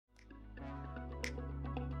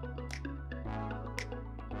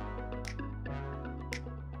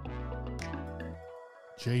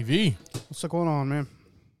JV. What's going on, man?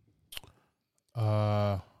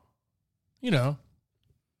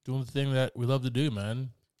 Doing the thing that we love to do, man.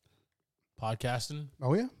 Podcasting,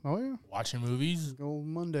 Oh yeah, watching movies. Old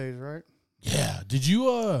Mondays, right? Yeah. Did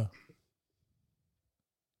you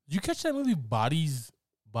catch that movie Bodies?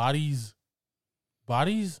 I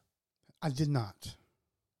did not.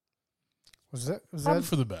 Was Probably that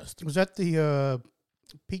for the best. was that the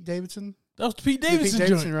Pete Davidson? That was Pete Davidson. Pete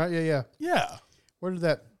Davidson, right? Yeah. Yeah. Where did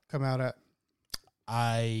that come out at?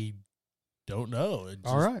 I don't know.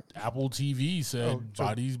 All right. Apple TV said so-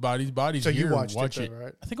 bodies. So you Here, watched watch it, though,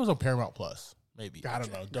 right? I think it was on Paramount Plus. Maybe. I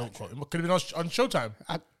don't know. Don't Gotcha. quote. It could have been on Showtime.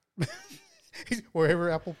 Wherever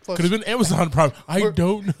Apple Plus, Could have been Amazon Prime. I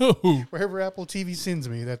don't know. wherever Apple TV sends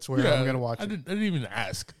me, that's where I'm gonna watch I it. didn't even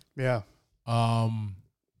ask. Yeah.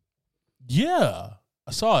 Yeah,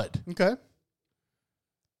 I saw it. Okay.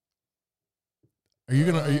 Are you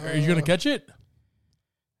gonna catch it?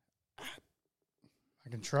 I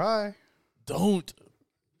can try. Don't.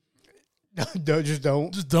 Just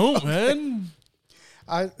don't. Just don't, man.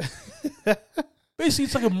 Basically,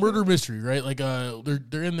 it's like a murder mystery, right? Like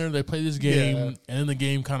they're in there, they play this game, Yeah. and then the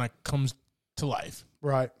game kind of comes to life.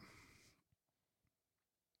 Right.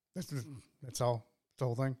 That's all. The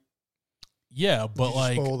whole thing. Yeah, Did but you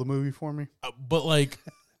like, spoil the movie for me.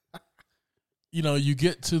 You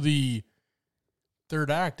get to the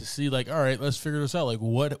third act to see, like, all right, let's figure this out. Like,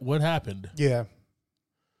 what happened? Yeah.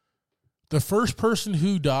 The first person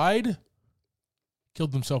who died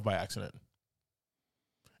killed himself by accident.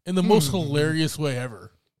 In the most hilarious way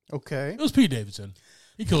ever. Okay. It was Pete Davidson.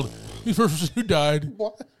 He's the first person who died,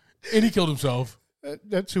 What? and he killed himself.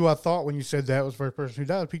 That's who I thought when you said that was the first person who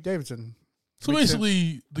died. Pete Davidson. So Makes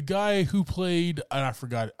basically, the guy who played, and I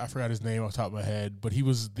forgot his name off the top of my head, but he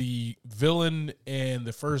was the villain in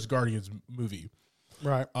the first Guardians movie.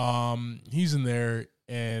 Right. He's in there,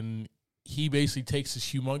 and he basically takes this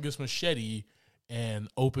humongous machete and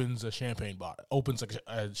opens a champagne bottle.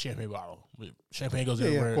 Champagne goes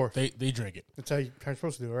everywhere. of course. They drink it. That's how you're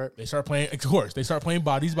supposed to do it, right? They start playing. Of course, they start playing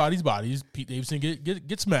bodies. Pete Davidson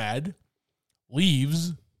gets mad, leaves,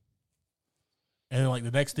 and then, like,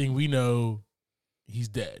 the next thing we know, he's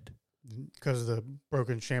dead. Because of the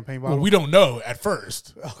broken champagne bottle. Well, we don't know at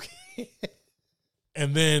first, Okay.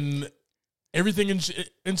 and then everything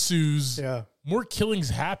ensues. Yeah. More killings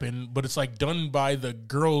happen, but it's like done by the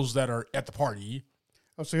girls that are at the party.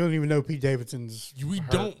 Oh, so you don't even know Pete Davidson's.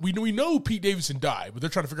 We know Pete Davidson died, but they're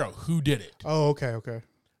trying to figure out who did it. Oh, okay.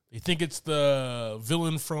 They think it's the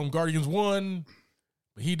villain from Guardians 1,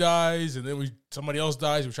 but he dies, and then somebody else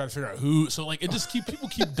dies. We try to figure out who. So, like, it just people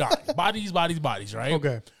keep dying. Bodies, right?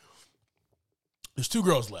 Okay. There's two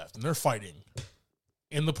girls left, and they're fighting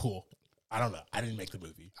in the pool. I don't know. I didn't make the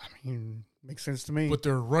movie. I mean, makes sense to me. But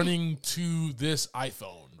they're running to this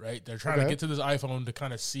iPhone, right? They're trying to Okay. get to this iPhone to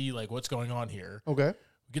kind of see, like, what's going on here. Okay.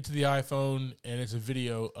 We get to the iPhone, and it's a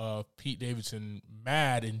video of Pete Davidson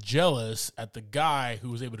mad and jealous at the guy who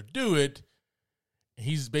was able to do it. And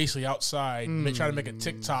he's basically outside trying to make a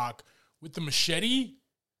TikTok with the machete,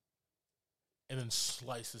 and then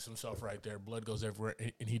slices himself right there. Blood goes everywhere,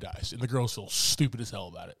 and he dies. And the girls feel stupid as hell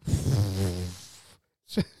about it.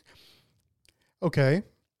 Okay.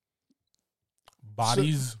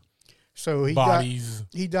 Bodies, So he bodies,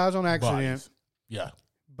 he dies on accident, bodies. Yeah.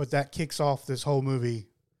 but that kicks off this whole movie,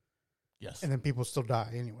 Yes. and then people still die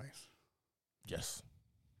anyways. Yes.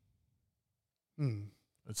 Hmm.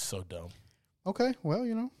 It's so dumb. Okay. Well,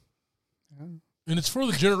 you know. And it's for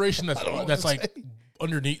the generation I don't know what that's to like say.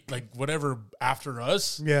 underneath, like, whatever after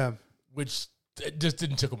us, Yeah. which it just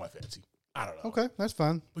didn't tickle my fancy. I don't know. Okay. That's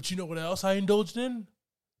fine. But you know what else I indulged in?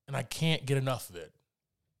 And I can't get enough of it.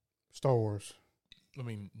 Star Wars. I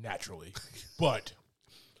mean, naturally. But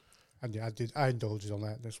I did. I indulged on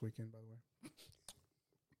that this weekend, by the way.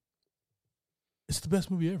 it's the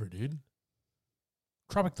best movie ever, dude.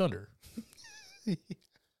 Tropic Thunder.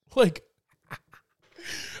 Like,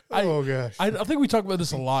 Oh gosh. I think we talk about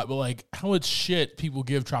this a lot, but, like, how much shit people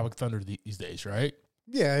give Tropic Thunder these days, right?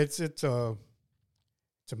 Yeah. It's a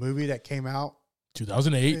movie that came out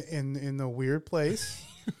 2008. in a weird place.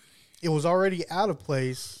 It was already out of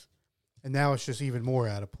place, and now it's just even more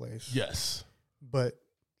out of place. Yes. But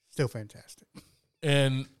still fantastic.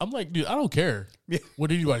 And I'm like, dude, I don't care Yeah.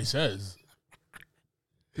 what anybody says.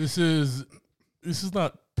 This is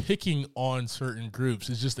not picking on certain groups.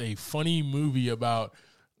 It's just a funny movie about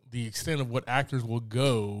the extent of what actors will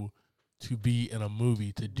go to be in a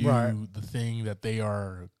movie to do the thing that they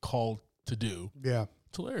are called to do. Yeah.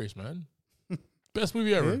 It's hilarious, man. Best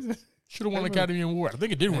movie ever. It is. Should have won an Academy Award. I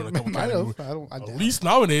think it did win a couple Might Academy have. Awards. I At least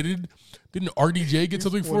nominated. Didn't RDJ get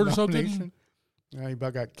something for it or something? Nomination. He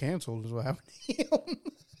about got canceled is what happened to him.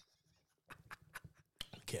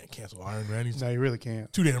 Can't cancel Iron Man. He's No, you really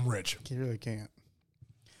can't. too damn rich. You really can't.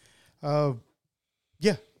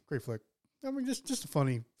 Yeah, great flick. I mean, just a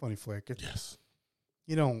funny flick. Yes.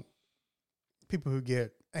 You don't. People who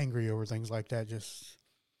get angry over things like that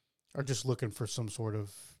are just looking for some sort of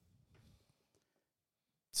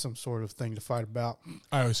thing to fight about.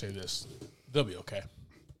 I always say this. They'll be okay.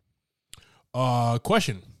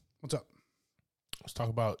 Question. What's up?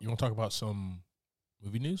 You want to talk about some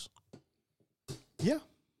movie news? Yeah,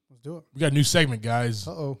 let's do it. We got a new segment, guys.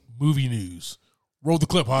 Uh-oh. Movie news. Roll the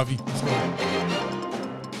clip, Javi. Let's go.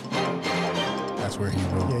 That's where he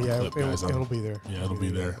rolled Yeah, the clip, guys. it'll be there. Yeah, it'll be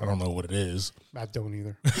there. I don't know what it is. I don't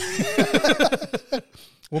either.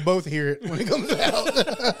 We'll both hear it when it comes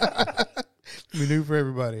out. We new for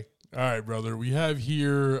everybody. All right, brother. We have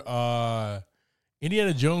here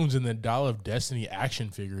Indiana Jones and the Dial of Destiny action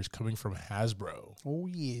figures coming from Hasbro. Oh,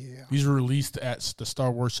 yeah. These were released at the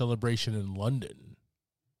Star Wars Celebration in London.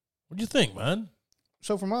 What do you think, man?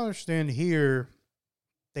 So from my understanding here,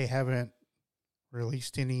 they haven't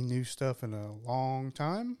released any new stuff in a long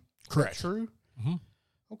time. Correct. Is that true? Mm-hmm.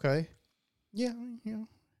 Okay. Yeah,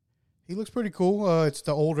 he looks pretty cool. It's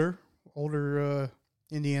the older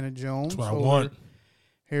Indiana Jones. That's what I older want.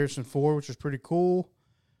 Harrison Ford, which is pretty cool.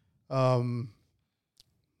 Looks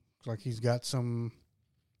like he's got some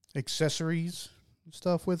accessories and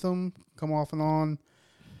stuff with him, come off and on.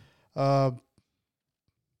 I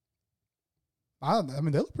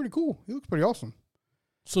mean, they look pretty cool. He looks pretty awesome.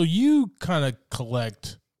 So you kind of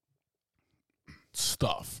collect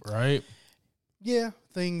stuff, right? Yeah,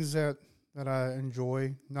 things that I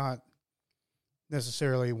enjoy, not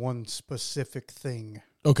necessarily one specific thing.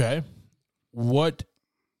 Okay. What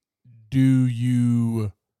do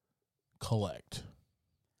you collect?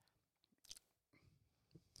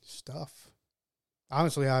 Stuff.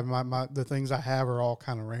 Honestly, the things I have are all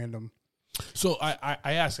kind of random. So I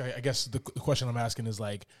ask, I guess the question I'm asking is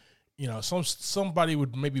like, you know, somebody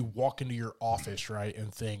would maybe walk into your office, right,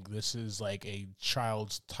 and think this is like a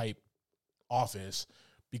child's type office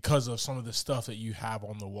because of some of the stuff that you have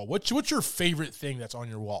on the wall. What's your favorite thing that's on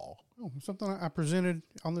your wall? Oh, something I presented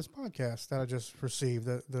on this podcast that I just received,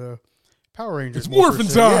 the Power Rangers. It's morphin'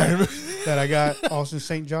 time. Yeah, that I got Austin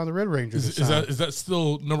St. John the Red Ranger. Is that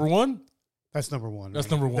still number one? That's number one. That's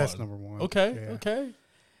number one. That's number one. Okay, Yeah. okay.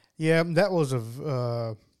 Yeah, that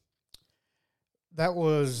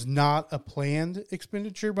was not a planned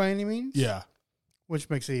expenditure by any means. Yeah. Which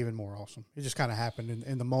makes it even more awesome. It just kind of happened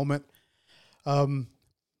in the moment. I mean,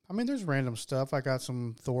 there's random stuff. I got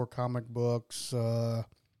some Thor comic books,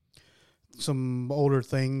 some older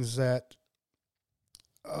things that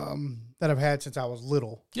I've had since I was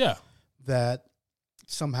little. Yeah. That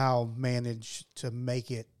somehow managed to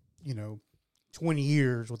make it, 20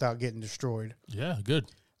 years without getting destroyed. Yeah, good.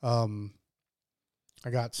 I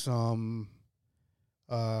got some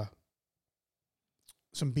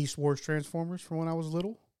Beast Wars Transformers from when I was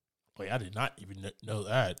little. Wait, I did not even know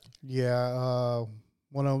that. Yeah,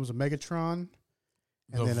 one of them was a Megatron.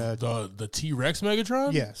 And then the T-Rex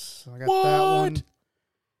Megatron? Yes, I got What? that one.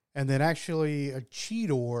 And then actually a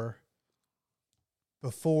Cheetor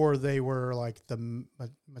before they were like the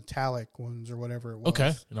metallic ones or whatever it was.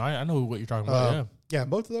 Okay. No, I know what you're talking about, Yeah,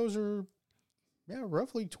 both of those are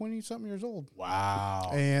roughly 20-something years old. Wow.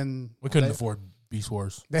 And We couldn't afford Beast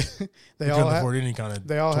Wars. they We all couldn't have, afford any kind of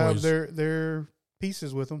they all have toys. their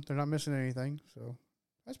pieces with them. They're not missing anything, so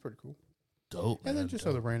that's pretty cool. Dope, And man, then just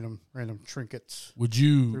dope. other random trinkets Would through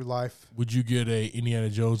you life. get a Indiana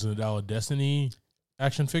Jones and the Dial of Destiny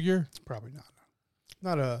action figure? Probably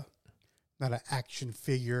not an action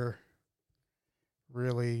figure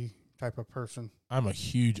really type of person. I'm a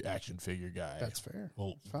huge action figure guy. That's fair.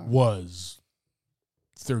 Well, fine. was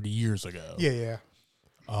 30 years ago. Yeah.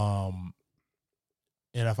 And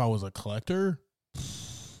if I was a collector,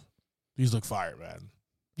 these look fire, man.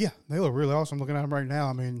 Yeah, they look really awesome. Looking at them right now,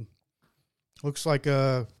 I mean, looks like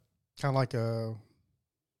I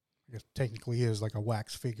guess technically is like a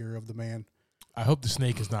wax figure of the man. I hope the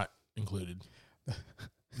snake is not included.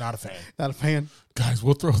 Not a fan. Not a fan. Guys,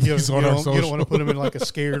 we'll throw You these don't, on you our don't, social. you don't want to put them in like a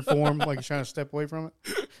scared form, like you're trying to step away from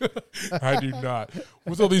it. I do not.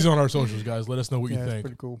 We'll throw these on our socials, guys. Let us know what Yeah, you it's think.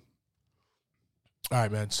 pretty cool. All right,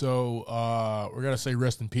 man. So we're going to say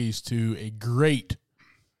rest in peace to a great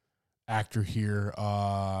actor here,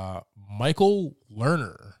 Michael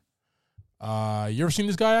Lerner. You ever seen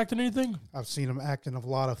this guy act in anything? I've seen him act in a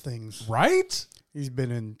lot of things. Right? He's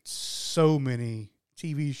been in so many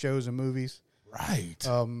TV shows and movies. Right.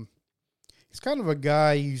 He's kind of a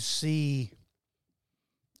guy you see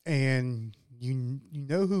and you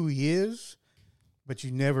know who he is, but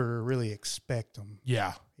you never really expect him.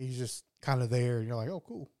 Yeah. He's just kind of there, and you're like, oh,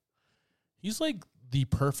 cool. He's like the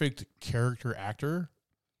perfect character actor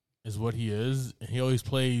is what he is. And he always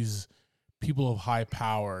plays people of high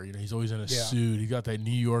power. You know, he's always in a suit. He's got that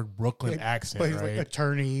New York, Brooklyn accent, Plays right? Like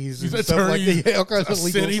attorneys. He's and stuff like that. Yeah, all kinds of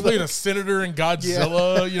legal He stuff. played a senator in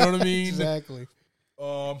Godzilla. You know what I mean? Exactly.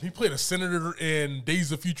 He played a senator in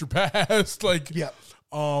Days of Future Past. Like, Yeah.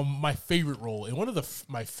 my favorite role and one of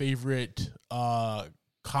my favorite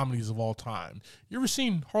comedies of all time. You ever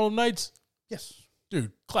seen Harlem Nights? Yes.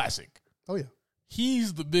 Dude, classic. Oh, yeah.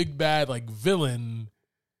 He's the big bad like villain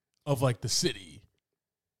of like the city.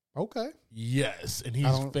 Okay. Yes, and he's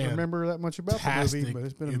I don't remember that much about the movie, but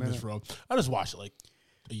it's been a minute. This role. I just watched it like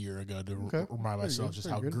a year ago to remind myself just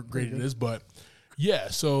how great it is. But yeah,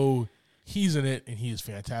 so he's in it, and he is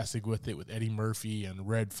fantastic with it, with Eddie Murphy and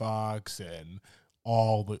Red Fox and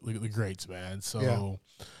all the greats, man. So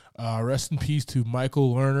rest in peace to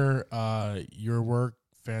Michael Lerner. Your work,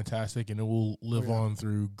 fantastic, and it will live on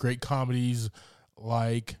through great comedies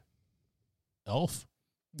like Elf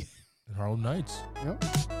and Harlem Nights. Yep.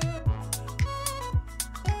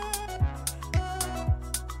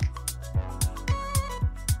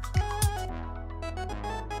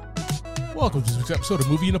 Welcome to this week's episode of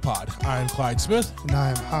Movie in a Pod. I'm Clyde Smith. And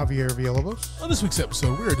I'm Javier Villalobos. On this week's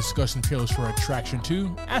episode, we are discussing trailers for Attraction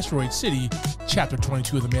 2, Asteroid City, Chapter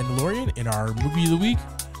 22 of The Mandalorian, and our Movie of the Week,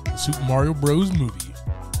 the Super Mario Bros. Movie.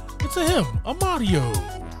 It's a him, a Mario.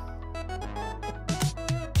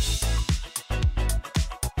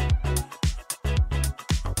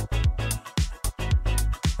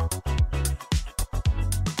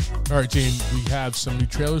 All right, Jane, we have some new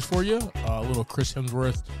trailers for you. Little Chris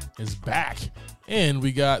Hemsworth is back. And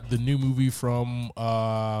we got the new movie from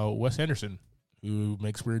Wes Anderson, who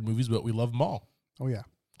makes weird movies, but we love them all. Oh, yeah.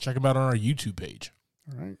 Check them out on our YouTube page.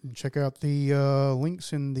 All right. And check out the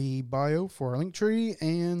links in the bio for our link tree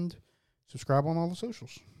and subscribe on all the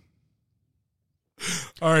socials.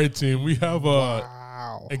 All right, team. We have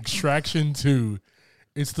Wow. Extraction 2.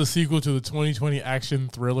 It's the sequel to the 2020 action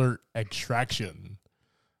thriller Extraction.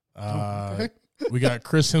 Okay. We got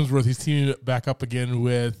Chris Hemsworth. He's teaming back up again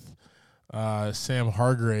with Sam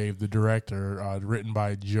Hargrave, the director, written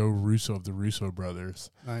by Joe Russo of the Russo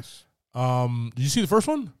brothers. Nice. Did you see the first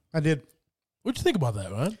one? I did. What'd you think about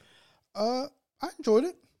that, man? I enjoyed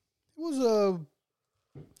it. It was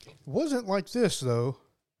wasn't like this though.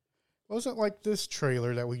 It wasn't like this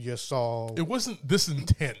trailer that we just saw. It wasn't this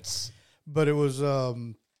intense, but it was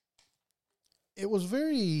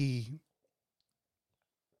very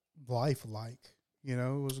lifelike. You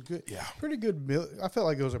know, it was a good, pretty good. I felt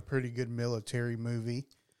like it was a pretty good military movie.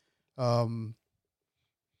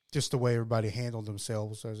 Just the way everybody handled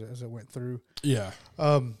themselves as it went through. Yeah.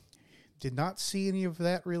 Did not see any of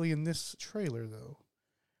that really in this trailer though.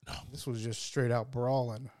 No, this was just straight out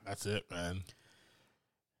brawling. That's it, man.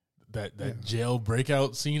 That jail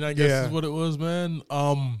breakout scene, I guess, is what it was, man.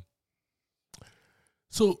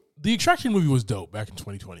 So the Extraction movie was dope back in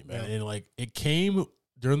 2020, man, and like it came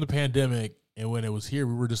during the pandemic, and when it was here,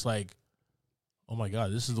 we were just like, "Oh my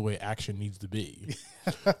god, this is the way action needs to be."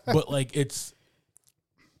 But like, it's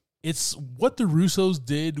what the Russos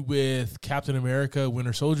did with Captain America: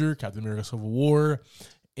 Winter Soldier, Captain America: Civil War,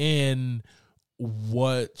 and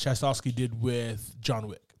what Chastovsky did with John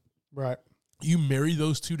Wick. Right. You marry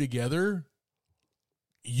those two together,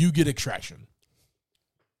 you get Extraction.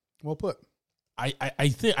 Well put. I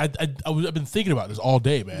think I've been thinking about this all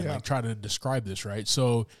day, man. Like trying to describe this, right?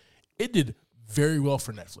 So it did very well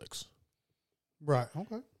for Netflix. Right.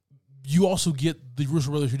 Okay. You also get the Russo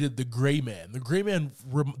brothers who did The Gray Man. The Gray Man,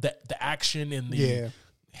 the action and the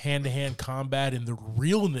hand-to-hand combat and the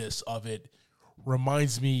realness of it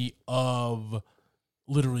reminds me of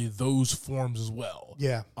literally those forms as well.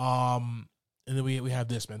 Yeah. And then we have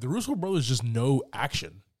this, man. The Russo brothers just know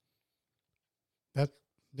action.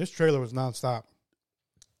 This trailer was nonstop.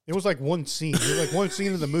 It was like one scene. It was like one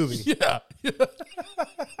scene of the movie. Yeah.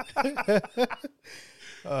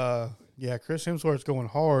 Chris Hemsworth's going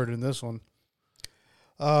hard in this one.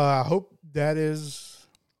 I hope that is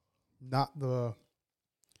not the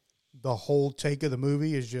whole take of the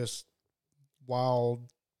movie is just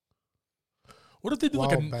wild. What if they do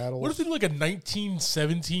like a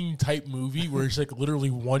 1917 type movie where it's like literally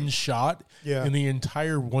one shot, and the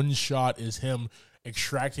entire one shot is him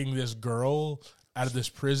extracting this girl out of this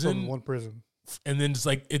prison, from one prison, and then it's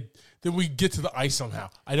like it. Then we get to the ice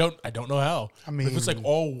somehow. I don't know how. I mean, if it's like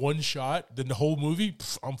all one shot, then the whole movie,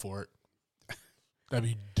 I'm for it. That'd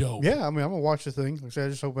be dope. Yeah, I mean, I'm gonna watch the thing. Like I said, I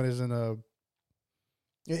just hope it isn't a.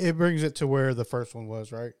 It brings it to where the first one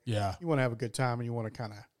was, right? Yeah, you want to have a good time and you want to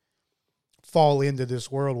kind of fall into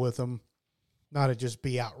this world with them, not to just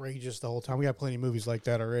be outrageous the whole time. We got plenty of movies like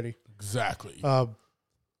that already. Exactly.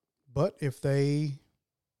 But if they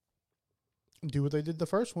do what they did the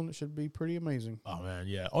first one, it should be pretty amazing. Oh man,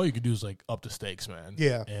 yeah. All you can do is like up the stakes, man.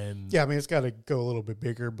 Yeah. And Yeah, I mean, it's got to go a little bit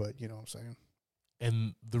bigger, but you know what I'm saying.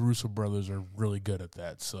 And the Russo brothers are really good at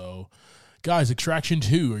that. So, guys, Extraction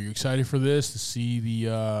 2, are you excited for this? To see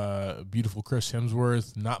the beautiful Chris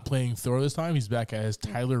Hemsworth not playing Thor this time. He's back as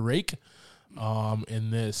Tyler Rake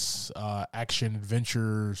in this action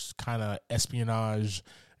adventures kind of espionage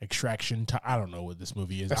extraction. I don't know what this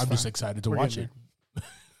movie is. That's I'm fine. just excited to We're watch it.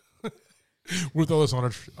 getting We'll throw this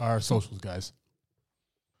on our socials, guys.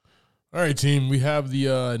 All right, team. We have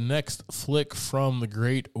the next flick from the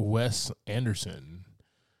great Wes Anderson.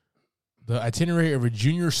 The itinerary of a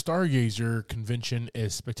junior stargazer convention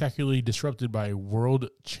is spectacularly disrupted by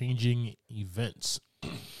world-changing events.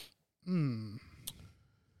 Man,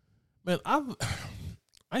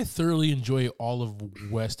 I thoroughly enjoy all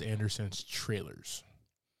of Wes Anderson's trailers.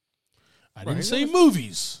 I didn't say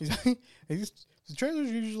movies. The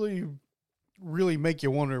trailers usually really make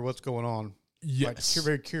you wonder what's going on. Yes. Like, you're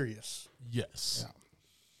very curious. Yes.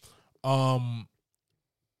 Yeah.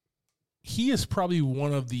 He is probably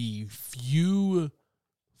one of the few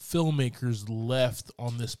filmmakers left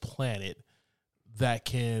on this planet that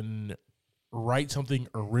can write something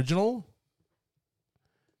original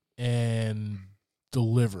and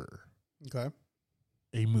deliver Okay.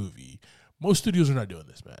 a movie. Most studios are not doing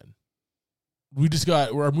this, man. We just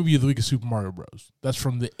got our movie of the week is Super Mario Bros. That's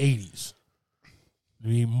from the 80s. I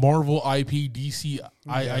mean, Marvel IP, DC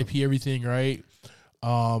IP, everything, right?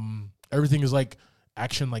 Everything is like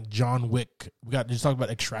action, like John Wick. We got just talk about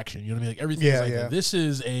Extraction. You know what I mean? Like everything is like that. This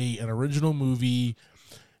is an original movie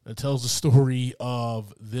that tells the story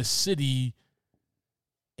of this city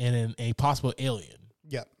and a possible alien.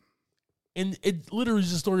 Yeah. And it literally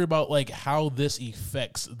is a story about like how this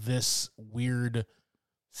affects this weird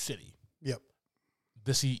city. Yep.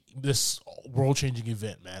 This world-changing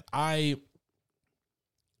event, man.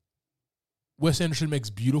 Wes Anderson makes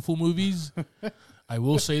beautiful movies. I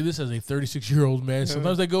will say this as a 36-year-old man.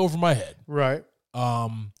 Sometimes they go over my head. Right.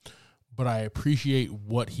 But I appreciate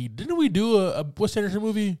what he... Didn't we do a Wes Anderson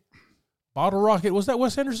movie? Bottle Rocket? Was that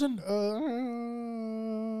Wes Anderson? I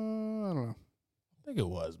don't know. I think it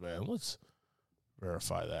was, man. Let's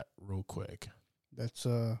verify that real quick. That's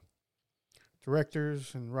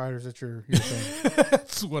directors and writers that you're saying.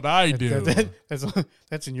 That's what I do.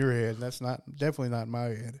 That's in your head. That's definitely not in my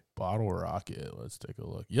head. Bottle Rocket. Let's take a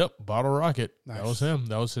look. Yep, Bottle Rocket. Nice. That was him.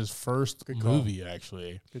 That was his first movie,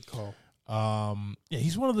 actually. Good call. Yeah,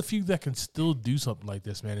 he's one of the few that can still do something like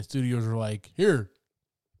this, man. And studios are like, here,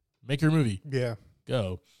 make your movie. Yeah.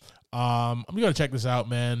 Go. I'm gonna check this out,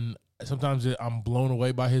 man. Sometimes I'm blown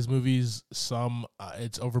away by his movies. Some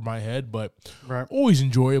it's over my head, but always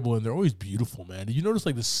enjoyable, and they're always beautiful, man. Did you notice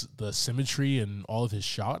like the symmetry in all of his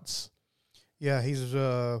shots? Yeah, he's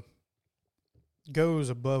goes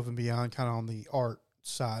above and beyond, kind of on the art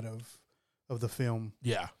side of the film.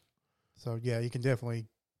 Yeah. So yeah, you can definitely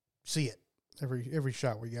see it every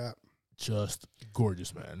shot we got. Just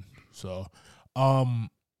gorgeous, man. So,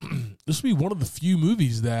 this will be one of the few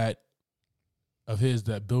movies of his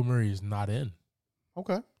that Bill Murray is not in.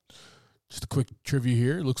 Okay. Just a quick trivia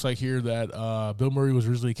here. It looks like here that Bill Murray was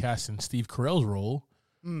originally cast in Steve Carell's role,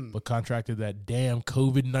 but contracted that damn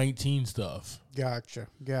COVID-19 stuff. Gotcha.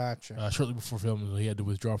 Shortly before filming, he had to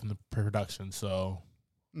withdraw from the production. So,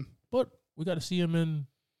 but we got to see him in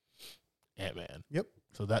Ant-Man. Yep.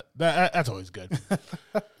 So that's always good.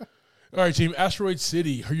 All right, team. Asteroid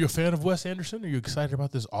City. Are you a fan of Wes Anderson? Are you excited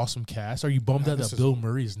about this awesome cast? Are you bummed out that Bill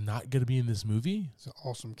Murray is not going to be in this movie? It's an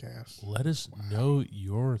awesome cast. Let us know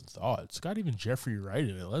your thoughts. Got even Jeffrey Wright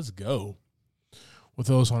in it. Let's go. With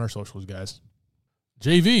those on our socials, guys.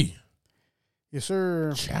 JV. Yes,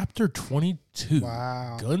 sir. Chapter 22.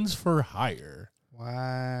 Wow. Guns for Hire.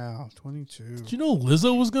 Wow. 22. Did you know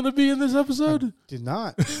Lizzo was going to be in this episode? Did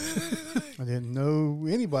not. I didn't know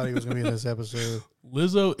anybody was going to be in this episode.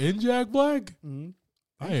 Lizzo and Jack Black? Mm-hmm.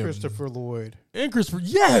 And Christopher Lloyd. And Christopher,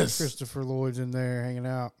 yes! Christopher Lloyd's in there hanging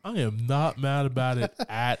out. I am not mad about it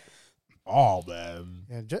at all, man.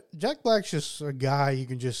 Yeah, Jack Black's just a guy you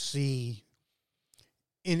can just see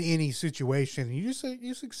in any situation. You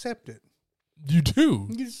just accept it. You do.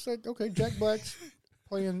 You just like, okay, Jack Black's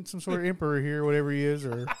playing some sort of emperor here, whatever he is,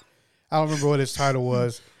 or I don't remember what his title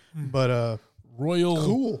was, but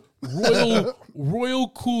royal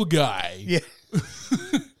cool guy. Yeah.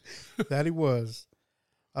 That he was.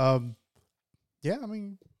 Yeah, I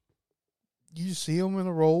mean, you see him in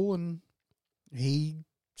a role and he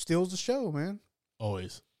steals the show, man.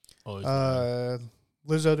 Always. Always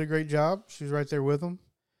Lizzo did a great job. She was right there with them.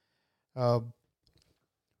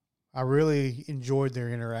 I really enjoyed their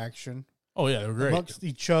interaction. Oh yeah, they were great amongst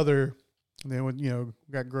each other. And then when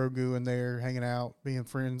got Grogu in there hanging out, being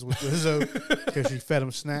friends with Lizzo because she fed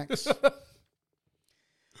him snacks.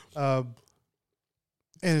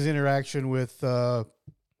 And his interaction with Mando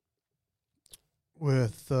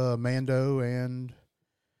and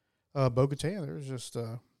Bo-Katan, there was just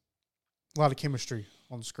a lot of chemistry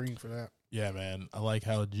on the screen for that. Yeah, man. I like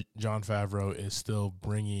how Jon Favreau is still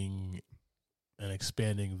bringing and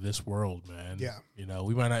expanding this world, man. Yeah.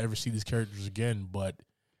 We might not ever see these characters again, but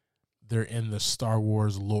they're in the Star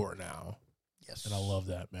Wars lore now. Yes. And I love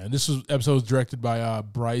that, man. This episode was directed by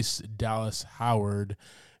Bryce Dallas Howard.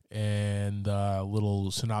 And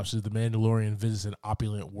little synopsis: The Mandalorian visits an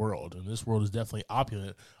opulent world, and this world is definitely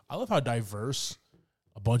opulent. I love how diverse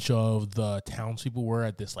a bunch of the townspeople were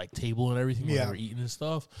at this like table and everything when they were eating and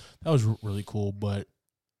stuff. That was really cool. But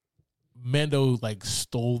Mando like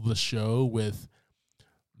stole the show with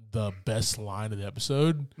the best line of the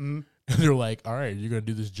episode. Mm-hmm. And they're like, "All right, you're gonna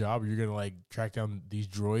do this job. You're gonna like track down these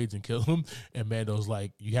droids and kill them." And Mando's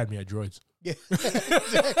like, "You had me at droids." Yeah,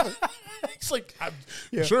 exactly. He's like,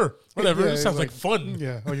 sure, whatever. It sounds like fun.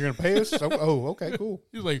 Yeah. Oh, you're gonna pay us? Oh, okay, cool.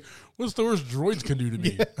 He's like, what's the worst droids can do to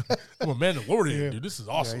me? Yeah. I'm a Mandalorian, dude. This is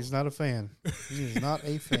awesome. Yeah, he's not a fan. He's not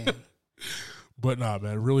a fan. But nah,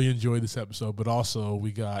 man, really enjoyed this episode. But also,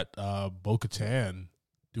 we got Bo-Katan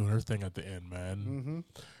doing her thing at the end, man. Mm-hmm.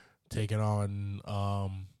 Taking on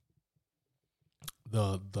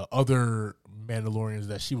the other Mandalorians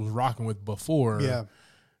that she was rocking with before. Yeah.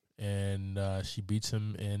 And she beats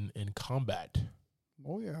him in combat.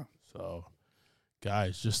 Oh, yeah. So,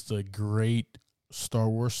 guys, just a great Star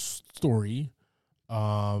Wars story.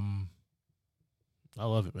 I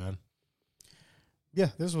love it, man. Yeah,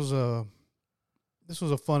 this was a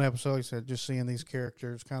fun episode. Like I said, just seeing these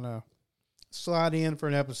characters kind of slide in for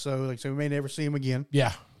an episode. Like I said, we may never see them again.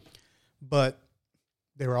 Yeah. But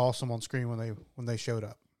they were awesome on screen when they showed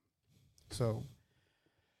up. So...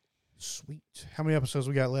 Sweet. How many episodes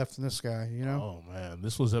we got left in this guy, Oh, man.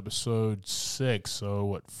 This was episode 6. So,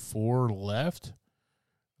 what, 4 left?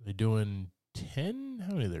 Are they doing 10?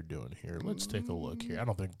 How many are they doing here? Let's take a look here. I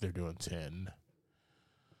don't think they're doing 10.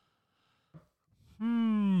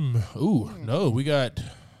 Ooh, no. We're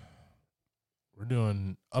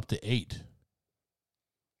doing up to 8.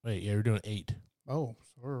 Wait, yeah, we're doing 8. Oh,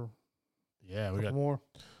 so yeah, we got more.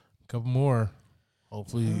 A couple more.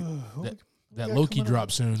 Hopefully, that Loki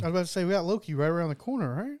drops soon. I was about to say, we got Loki right around the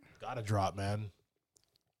corner, right? Gotta drop, man.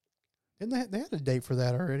 Didn't they had a date for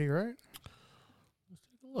that already, right? Let's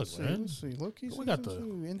take a look, man. Let's see. Loki we got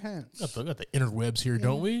the Enhance. We got the interwebs here,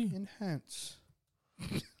 don't we? Enhance.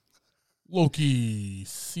 Loki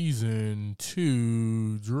season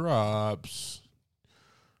 2 drops.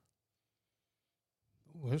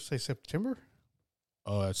 Let's say September.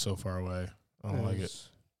 Oh, that's so far away. I don't like it.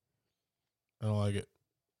 I don't like it.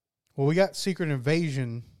 Well, we got Secret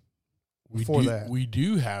Invasion before that. We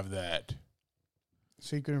do have that.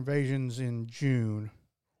 Secret Invasion's in June.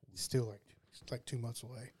 It's still like 2 months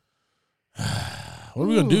away. What are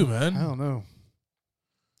we going to do, man? I don't know.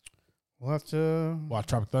 We'll have to... Watch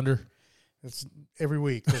Tropic Thunder? It's every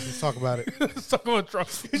week. Let's just talk about it. Let's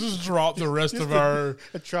just drop the rest of our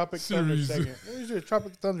a Tropic series. Thunder segment. Let's do a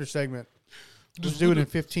Tropic Thunder segment. Just do it in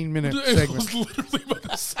 15-minute segments. I was literally about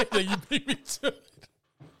to say that. You beat me to it.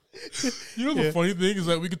 The funny thing is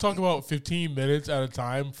that we could talk about 15 minutes at a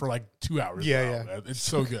time for like 2 hours. Yeah. Man. It's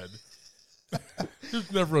so good.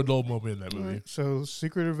 There's never a dull moment in that movie. Right, so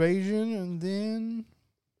Secret Invasion and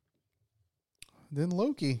then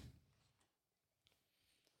Loki.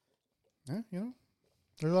 Yeah,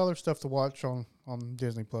 there's other stuff to watch on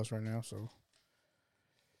Disney Plus right now. So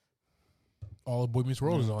all of Boy Meets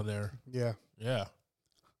World is on there. Yeah.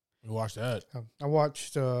 We watched that. I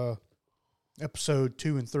watched episode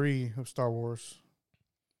 2 and 3 of Star Wars.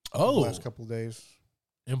 The last couple of days.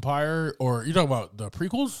 Empire, or you're talking about the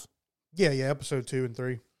prequels? Yeah, episode 2 and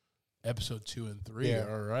 3. Episode 2 and 3. Yeah.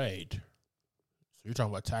 All right. So you're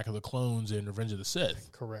talking about Attack of the Clones and Revenge of the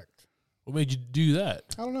Sith. Correct. What made you do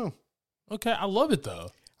that? I don't know. Okay, I love it though.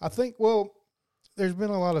 I think, there's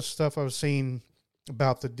been a lot of stuff I've seen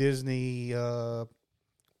about the Disney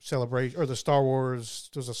celebration, or the Star Wars.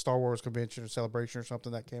 There's a Star Wars convention or celebration or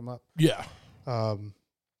something that came up. Yeah. So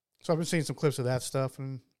I've been seeing some clips of that stuff,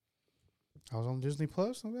 and I was on Disney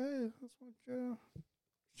Plus. I'm like, hey, let's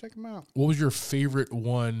check them out. What was your favorite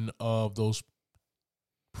one of those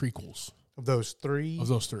prequels? Of those three?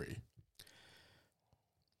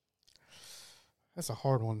 That's a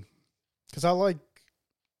hard one. Because I like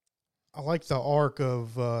I like the arc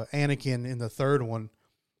of Anakin in the third one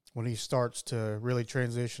when he starts to really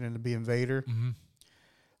transition into being Vader. Mm-hmm.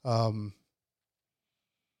 I'd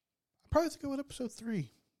probably have to go with episode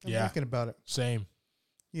 3. I'm thinking about it. Same.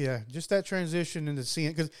 Yeah, just that transition into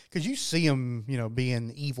seeing, because you see him,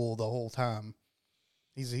 being evil the whole time.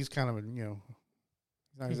 He's kind of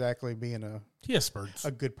not exactly being He has spurts.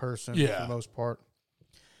 a good person Yeah. for the most part.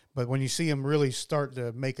 But when you see him really start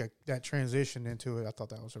to make that transition into it, I thought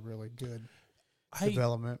that was a really good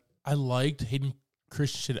development. I liked Hayden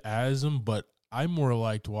Christensen as him, but I more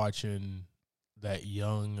liked watching that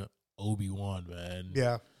young Obi-Wan, man.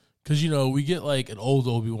 Yeah. Because, we get like an old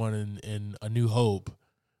Obi-Wan in A New Hope,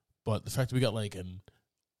 but the fact that we got like a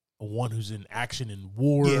one who's in action in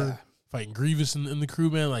war, Yeah. fighting Grievous in the crew,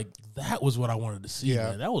 man, like that was what I wanted to see, Yeah.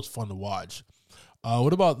 man. That was fun to watch.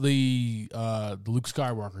 What about the Luke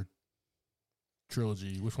Skywalker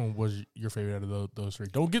trilogy? Which one was your favorite out of those 3?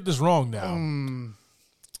 Don't get this wrong now.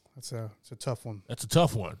 It's a tough one. That's a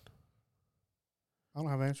tough one. I don't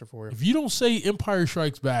have an answer for you. If you don't say Empire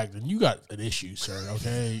Strikes Back, then you got an issue, sir,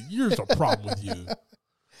 okay? There's a problem with you.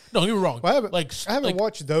 No, you were wrong. Well, I haven't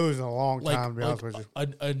watched those in a long time, to be honest with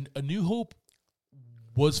you. A New Hope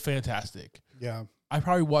was fantastic. Yeah. I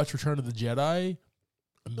probably watched Return of the Jedi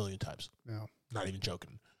a million times. No. Not even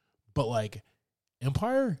joking. But like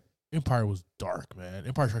Empire was dark, man.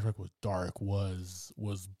 Empire Strikes Back was dark, was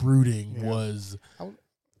brooding, Yeah.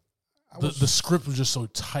 the script was just so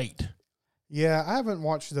tight. Yeah, I haven't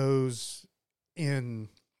watched those in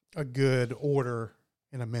a good order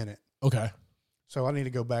in a minute. Okay. So I need to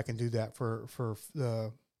go back and do that for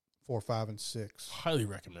the 4, 5, and 6. Highly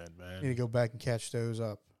recommend, I need man. to go back and catch those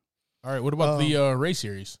up. All right, what about the Ray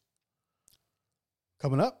series?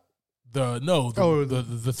 Coming up?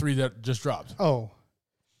 The 3 that just dropped. Oh.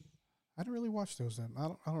 I didn't really watch those then. I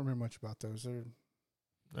don't remember much about those. They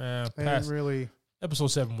didn't really Episode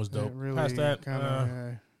 7 was dope. really Past that,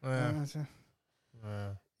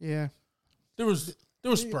 yeah. there was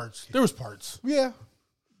spurts. There was parts. Yeah.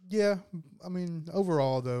 Yeah. I mean,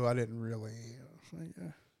 overall, though, I didn't really.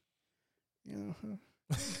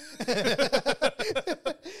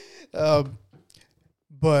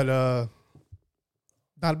 But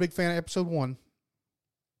not a big fan of episode 1.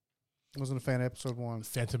 Wasn't a fan of episode 1.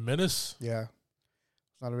 Phantom Menace. Yeah.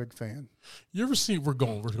 Not a big fan. You ever seen? We're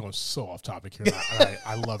going so off topic here. And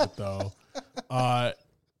I love it though.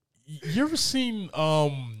 You ever seen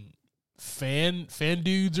fan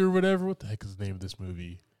dudes or whatever? What the heck is the name of this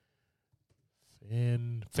movie?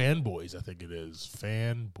 Fanboys, I think it is.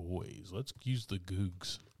 Fanboys. Let's use the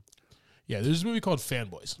Googs. Yeah, there's a movie called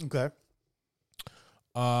Fanboys. Okay.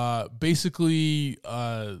 Basically,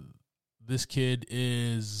 this kid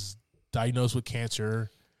is diagnosed with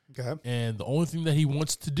cancer. Okay. And the only thing that he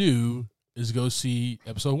wants to do is go see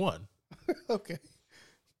episode 1. Okay.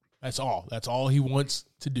 That's all. That's all he wants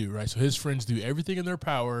to do, right? So his friends do everything in their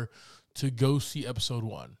power to go see episode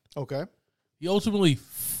 1. Okay. He ultimately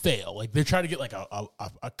fail. Like they're trying to get like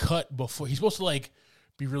a cut before he's supposed to like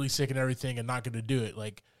be really sick and everything and not going to do it.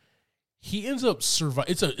 Like he ends up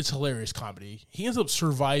surviving. It's hilarious comedy. He ends up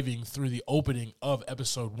surviving through the opening of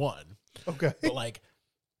episode 1. Okay. But like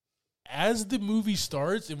as the movie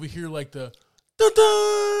starts and we hear like the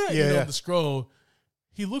dun-dun, the scroll,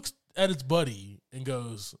 he looks at his buddy and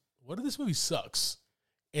goes, "What if this movie sucks?"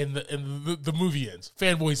 And the movie ends.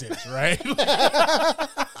 Fanboys ends, right?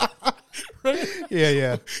 Right?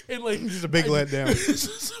 Yeah. And like just a big letdown.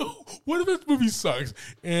 So what if this movie sucks?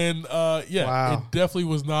 And wow. It definitely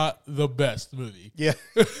was not the best movie. Yeah.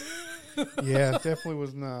 Yeah, it definitely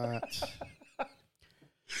was not.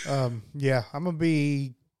 Yeah, I'm gonna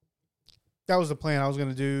be. That was the plan. I was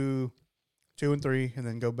gonna do 2 and 3, and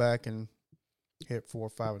then go back and hit 4,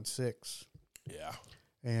 5, and 6. Yeah,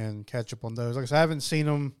 and catch up on those. Like I said, I haven't seen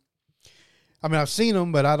them. I mean, I've seen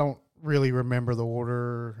them, but I don't really remember the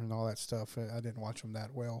order and all that stuff. I didn't watch them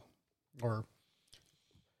that well, or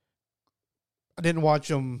I didn't watch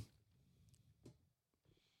them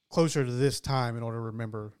closer to this time in order to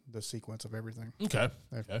remember the sequence of everything. Okay.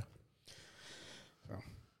 So,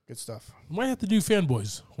 good stuff. We might have to do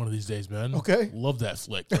Fanboys one of these days, man. Okay. Love that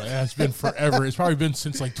flick. Like, it's been forever. It's probably been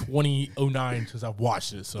since like 2009 since I've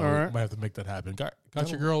watched it. So all right. we might have to make that happen. Got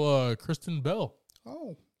your girl, Kristen Bell.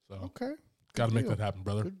 Oh, so okay. Got to make that happen,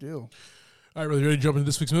 brother. Good deal. All right, brother, ready to jump into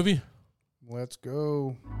this week's movie? Let's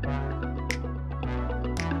go.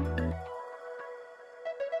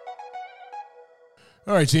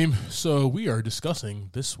 All right, team. So we are discussing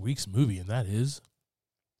this week's movie, and that is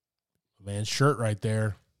the man's shirt right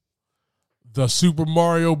there. The Super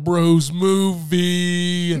Mario Bros.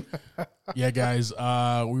 Movie. Yeah, guys,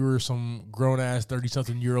 we were some grown-ass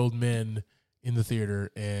 30-something-year-old men in the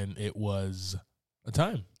theater, and it was a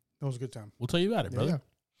time. It was a good time. We'll tell you about it, brother.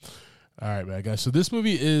 Yeah. All right, man, guys. So this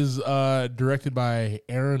movie is directed by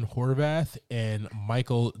Aaron Horvath and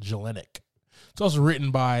Michael Jelenic. It's also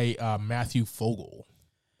written by Matthew Fogel.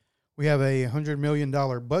 We have a $100 million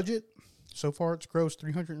budget. So far, it's grossed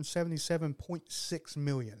 $377.6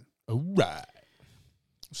 million. All right.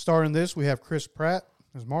 Starring this, we have Chris Pratt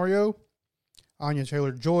as Mario, Anya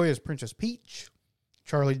Taylor-Joy as Princess Peach,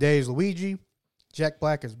 Charlie Day as Luigi, Jack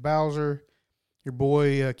Black as Bowser, your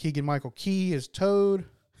boy Keegan-Michael Key as Toad,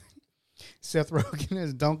 Seth Rogen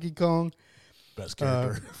as Donkey Kong, Best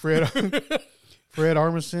character. Fred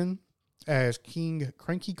Armisen as King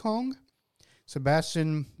Cranky Kong,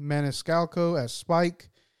 Sebastian Maniscalco as Spike,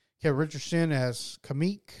 Kevin Richardson as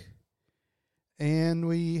Kameek, and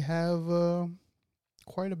we have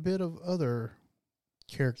quite a bit of other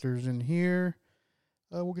characters in here.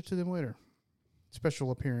 We'll get to them later.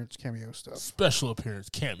 Special appearance cameo stuff. Special appearance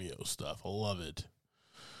cameo stuff. I love it.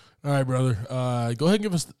 All right, brother. Go ahead and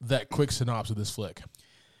give us that quick synopsis of this flick.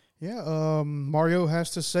 Yeah, Mario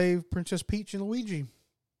has to save Princess Peach and Luigi.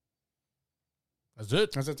 That's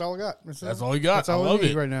it. That's all I got. That's all you got. That's all I love we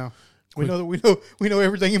need it right now. Quick. We know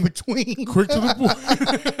everything in between. Quick to the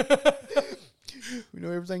point. We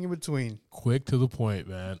know everything in between. Quick to the point,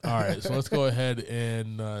 man. All right, so let's go ahead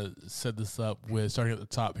and set this up with, starting at the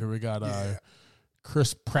top here, we got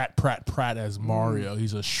Chris Pratt as Mario.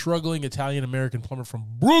 He's a struggling Italian-American plumber from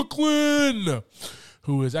Brooklyn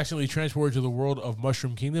who is accidentally transported to the world of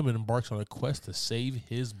Mushroom Kingdom and embarks on a quest to save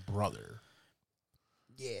his brother.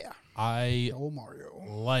 Yeah. I Old Mario.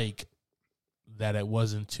 like that it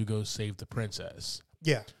wasn't to go save the princess.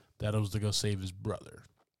 Yeah. That it was to go save his brother.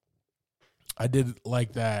 I did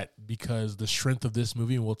like that because the strength of this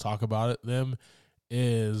movie, and we'll talk about it, them,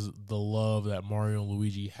 is the love that Mario and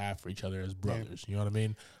Luigi have for each other as brothers. Yeah. You know what I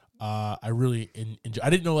mean? I really enjoy. I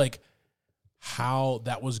didn't know like how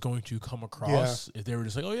that was going to come across if they were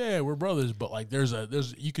just like, oh yeah, we're brothers, but like there's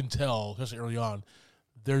you can tell, especially early on,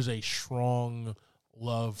 there's a strong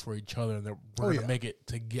love for each other, and that we're gonna make it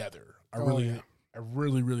together. I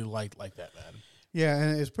really like that, man. Yeah,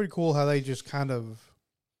 and it's pretty cool how they just kind of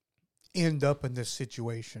end up in this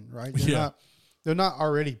situation, right? They're not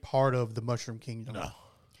already part of the Mushroom Kingdom. No.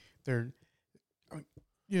 They're,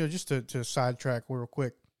 just to sidetrack real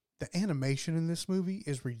quick, the animation in this movie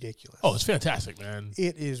is ridiculous. Oh, it's fantastic, man.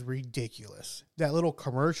 It is ridiculous. That little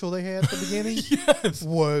commercial they had at the beginning yes.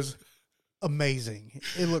 was amazing.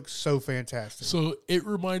 It looks so fantastic. So it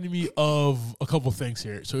reminded me of a couple things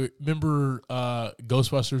here. So remember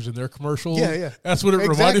Ghostbusters and their commercial? Yeah. That's what it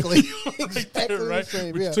reminded me of exactly there, right?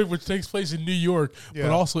 Same, which takes place in New York. Yeah.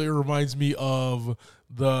 But also it reminds me of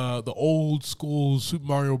the old school Super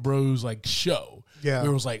Mario Bros. Like show. Yeah.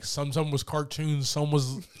 There was like some was cartoons, some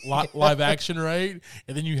was live action, right?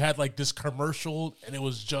 And then you had like this commercial, and it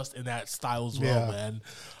was just in that style as well, man.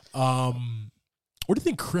 What do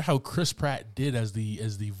you think how Chris Pratt did as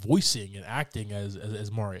the voicing and acting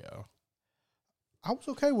as Mario? I was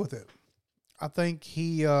okay with it. I think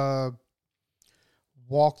he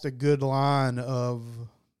walked a good line of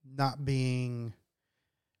not being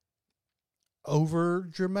over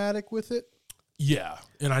dramatic with it. Yeah,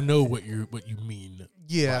 and I know what you mean.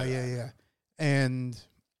 Yeah. And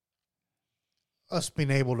us being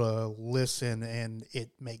able to listen and it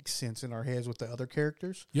makes sense in our heads with the other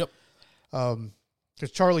characters. Yep.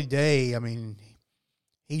 Because Charlie Day, I mean,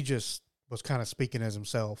 he just was kind of speaking as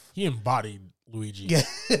himself. He embodied Luigi. Yeah.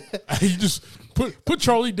 He just put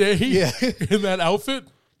Charlie Day in that outfit.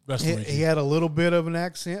 That's Luigi. He had a little bit of an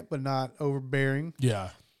accent, but not overbearing. Yeah.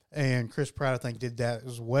 And Chris Pratt, I think, did that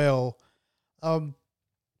as well.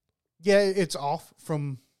 It's off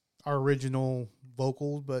from our original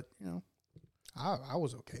vocals, but, I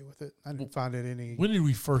was okay with it. I didn't find it any. When did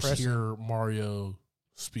we first pressing. hear Mario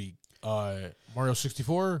speak? Mario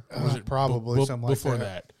 64? Or was it probably something like before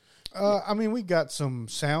that? I mean, we got some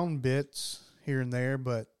sound bits here and there,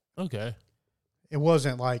 but Okay. it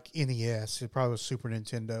wasn't like NES. It probably was Super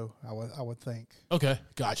Nintendo, I would think. Okay.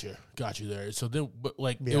 Got you there. So then, but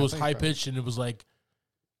like, Yeah, it was I think high so. pitched and it was like,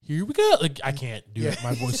 here we go. Like, I can't do it.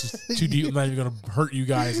 My voice is too deep. I'm not even going to hurt you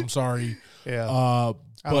guys. I'm sorry. Yeah. I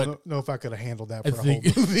But don't know if I could have handled that I for a whole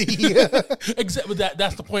think- movie. Except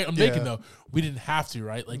that's the point I'm making though. We didn't have to,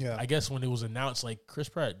 right? Like Yeah. I guess when it was announced, like Chris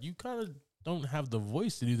Pratt, you kind of don't have the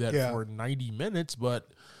voice to do that Yeah. for 90 minutes,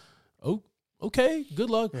 but okay, good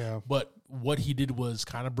luck. Yeah. But what he did was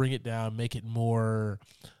kind of bring it down, make it more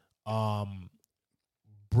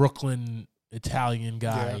Brooklyn Italian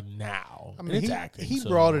guy Yeah. now. I mean, and it's acting. he so-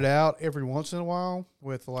 brought it out every once in a while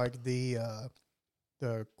with like the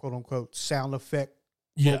quote unquote sound effect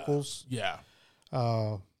yeah, vocals, yeah.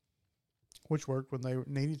 which worked when they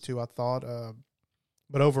needed to. I thought,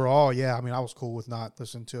 but overall, yeah. I mean, I was cool with not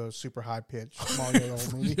listening to a super high pitched Mario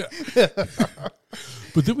movie.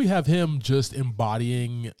 But then we have him just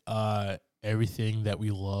embodying everything that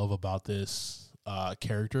we love about this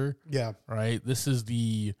character. Yeah, Right. This is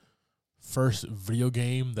the first video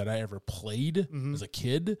game that I ever played as a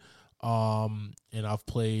kid. And I've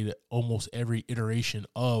played almost every iteration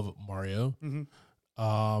of Mario.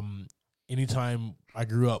 Anytime I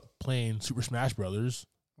grew up playing Super Smash Brothers,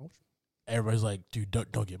 everybody's like, dude,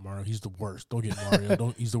 don't get Mario. He's the worst. Don't get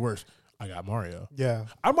Mario. He's the worst. I got Mario. yeah.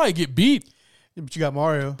 I might get beat, But you got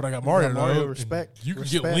Mario. but I got Mario. Mario, though. respect. And you can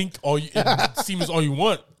Respect. get Link all you and Siemens all you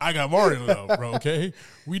want. I got Mario though, bro. Okay,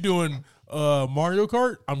 we doing Mario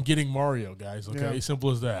Kart. I'm getting Mario, guys. Okay, Yeah.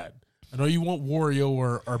 simple as that. I know you want Wario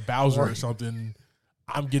or Bowser or something.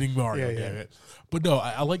 I'm getting Mario, Yeah, damn yeah. it. But no,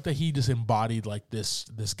 I like that he just embodied like this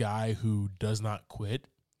guy who does not quit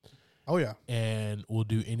Oh yeah. and will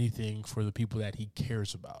do anything for the people that he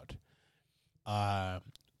cares about.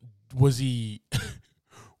 Was he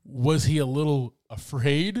was he a little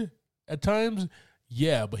afraid at times?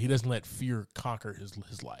 Yeah, but he doesn't let fear conquer his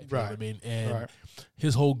life. You know what I Right. mean? And Right.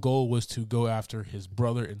 his whole goal was to go after his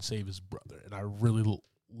brother and save his brother. And I really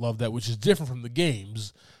love that, which is different from the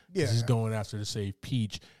games. 'Cause Yeah. he's going after to save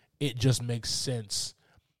Peach. It just makes sense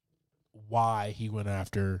why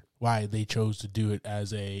they chose to do it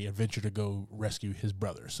as a adventure to go rescue his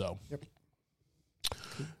brother. So, Yep.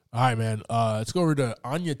 All right, man. Let's go over to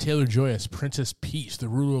Anya Taylor-Joy as Princess Peach, the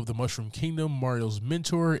ruler of the Mushroom Kingdom, Mario's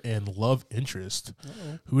mentor and love interest,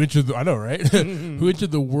 who entered the, I know, right? Who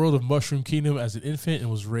entered the world of Mushroom Kingdom as an infant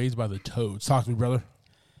and was raised by the Toads. Talk to me, brother.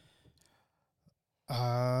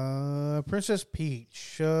 Princess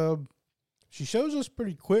Peach. She shows us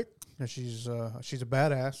pretty quick that she's a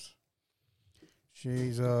badass.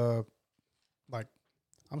 She's like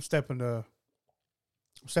I'm stepping to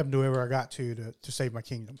wherever I got to save my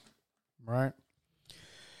kingdom, right?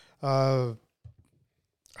 Her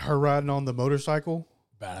riding on the motorcycle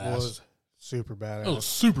Badass. was super badass. That was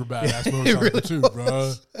super badass It motorcycle really too,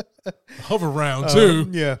 was. bro. Hover round too.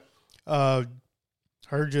 Yeah.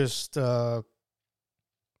 Her just like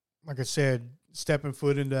I said, stepping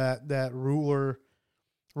foot into that ruler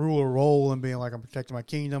role and being like, I'm protecting my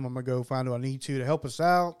kingdom. I'm gonna go find who I need to help us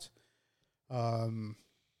out. And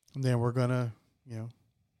then we're gonna,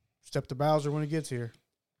 step to Bowser when he gets here.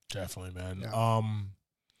 Definitely, man. Yeah.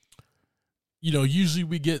 Usually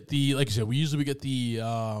we get the, like you said, we get the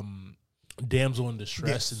damsel in distress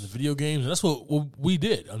Yes. in the video games, and that's what we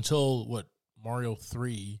did until Mario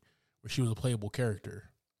 3, where she was a playable character.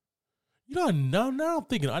 Now I'm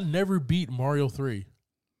thinking I never beat Mario 3.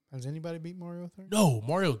 Has anybody beat Mario 3? No,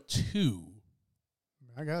 Mario 2.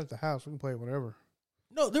 I got it at the house. We can play it whatever.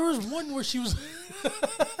 No, there was one where she was.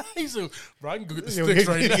 He's like, bro, I can go get the Yo, sticks get-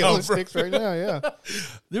 right get now. all the bro. sticks right now, yeah.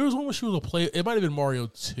 There was one where she was a play. It might have been Mario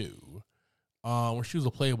 2, where she was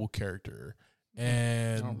a playable character, I don't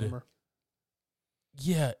and remember.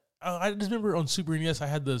 yeah, I just remember on Super NES I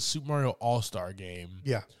had the Super Mario All-Star game,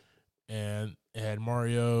 Yeah. and it had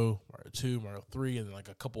Mario 2, Mario 3, and then like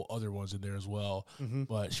a couple other ones in there as well. Mm-hmm.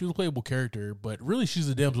 But she was a playable character, but really she's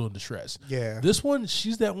the damsel in distress. Yeah. This one,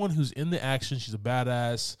 she's that one who's in the action. She's a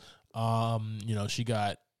badass. She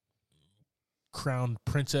got crowned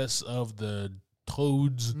princess of the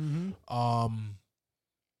Toads. Mm-hmm.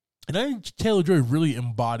 And I think Taylor-Joy really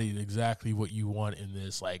embodied exactly what you want in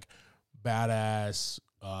this, like, badass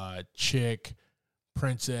chick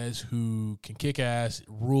princess who can kick ass,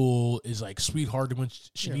 rule, is like sweethearted when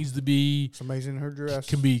she Yeah. needs to be. It's amazing in her dress.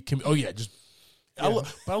 Can be. Oh yeah, just. Yeah.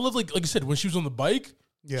 I love like I said, when she was on the bike,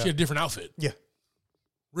 Yeah. she had a different outfit. Yeah.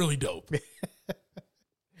 Really dope.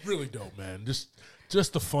 Really dope, man.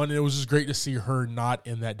 Just the fun. It was just great to see her not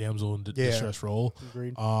in that damsel in distress role.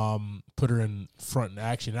 Agreed. Put her in front in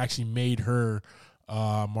action. It actually made her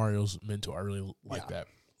Mario's mentor. I really like that.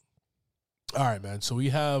 All right, man. So we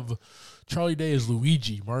have Charlie Day as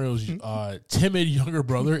Luigi, Mario's timid younger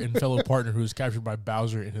brother and fellow partner who is captured by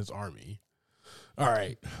Bowser and his army. All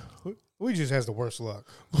right. Luigi just has the worst luck.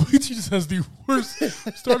 Luigi just has the worst,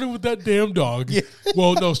 starting with that damn dog. Yeah.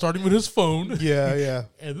 Well, no, starting with his phone. Yeah, yeah.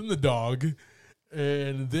 And then the dog.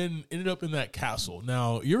 And then ended up in that castle.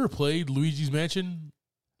 Now, you ever played Luigi's Mansion?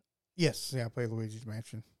 Yes, yeah, I played Luigi's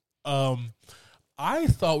Mansion. I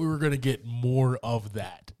thought we were going to get more of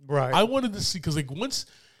that. Right. I wanted to see, because like once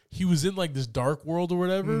he was in like this dark world or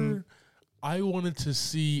whatever, I wanted to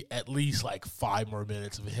see at least like 5 more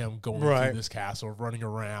minutes of him going Right. through this castle, running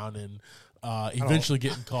around, and eventually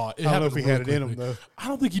getting caught. I don't know if he happened had it really in him, quickly. though. I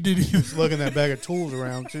don't think he did either. Lugging that bag of tools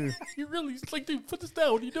around, too. He really, he's like, dude, put this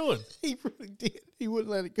down. What are you doing? He really did. He wouldn't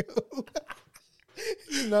let it go.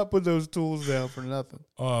 He did not put those tools down for nothing.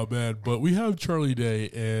 Oh, man. But we have Charlie Day,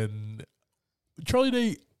 and Charlie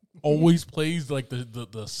Day always plays like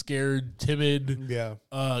the scared, timid Yeah.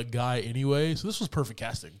 guy anyway. So this was perfect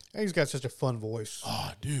casting. And he's got such a fun voice.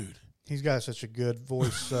 Oh, dude. He's got such a good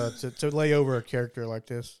voice to lay over a character like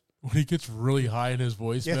this. When he gets really high in his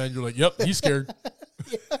voice, man, you're like, yep, he's scared.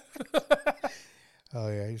 Oh,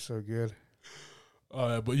 yeah, he's so good.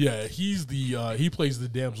 But yeah, he's the he plays the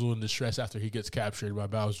damsel in distress after he gets captured by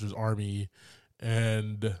Bowser's army,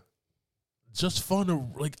 and just fun to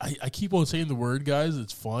like. I keep on saying the word, guys.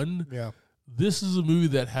 It's fun. Yeah. This is a movie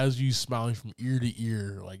that has you smiling from ear to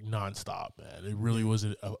ear, like nonstop, man. It really was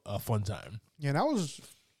a fun time. Yeah, and I was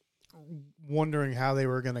wondering how they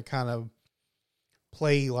were going to kind of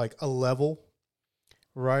play like a level,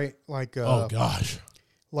 right? Like, Oh gosh,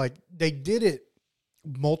 like they did it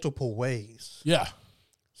multiple ways. yeah,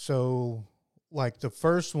 So, like the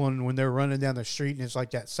first one when they're running down the street and it's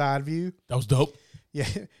like that side view. that was dope. Yeah,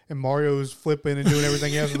 and Mario's flipping and doing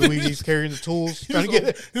everything else, and Luigi's carrying the tools, trying to get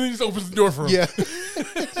it. And then he just opens the door for him. Yeah,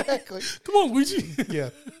 exactly. Come on, Luigi. Yeah.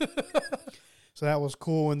 So that was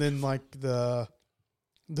cool, and then like the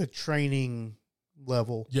training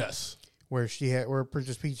level Yes. where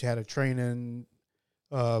Princess Peach had a training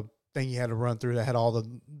thing you had to run through that had all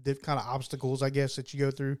the kind of obstacles, I guess, that you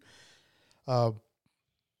go through,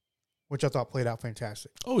 which I thought played out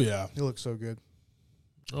fantastic. Oh yeah. It looked so good.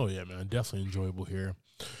 Oh yeah, man. Definitely enjoyable here.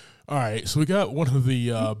 All right, so we got one of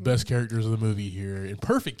the best characters of the movie here in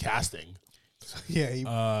perfect casting. Yeah, he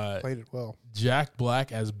played it well. Jack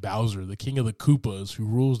Black as Bowser, the king of the Koopas, who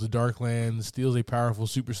rules the Darklands, steals a powerful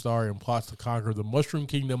superstar, and plots to conquer the Mushroom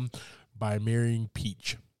Kingdom by marrying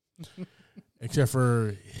Peach. Except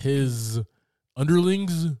for his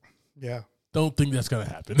underlings, Yeah. don't think that's going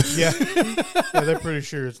to happen. Yeah. Yeah, they're pretty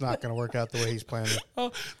sure it's not going to work out the way he's planning.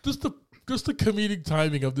 Just the comedic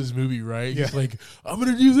timing of this movie, right? Yeah. He's like, I'm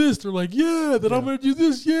going to do this. They're like, yeah. Then I'm Yeah. going to do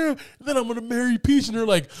this, yeah. And then I'm going to marry Peach. And they're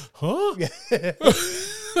like, huh? Yeah.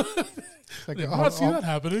 Like, I don't see that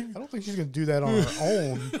happening. I don't think she's going to do that on her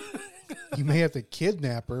own. You may have to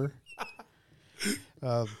kidnap her.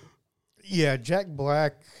 Yeah, Jack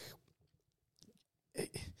Black,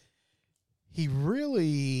 he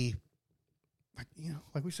really,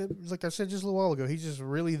 like we said, like I said just a little while ago, he's just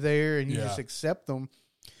really there and you Yeah. just accept him.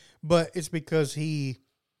 But it's because he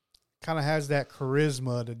kind of has that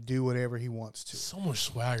charisma to do whatever he wants to. So much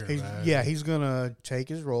swagger, man. Yeah, he's going to take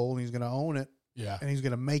his role and he's going to own it Yeah. and he's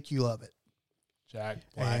going to make you love it. Jack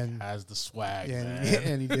Black And- has the swag, And, man.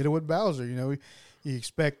 and he did it with Bowser. You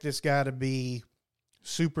expect this guy to be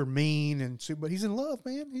super mean but he's in love,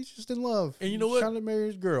 man. He's just in love. And you know He's what? trying to marry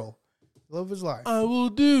his girl. Love his life. I will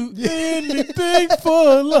do anything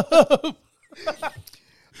for love.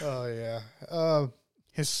 Oh yeah.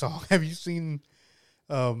 His song. Have you seen?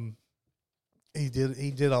 He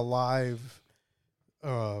did a live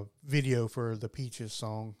video for the Peaches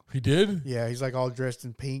song. He did? Yeah, he's like all dressed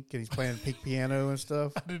in pink and he's playing pink piano and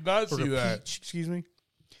stuff. I did not For see the that. Peach, excuse me.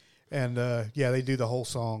 And yeah, they do the whole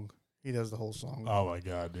song. He does the whole song. Oh my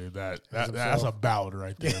god, dude. That's himself. a ballad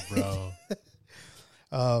right there, bro.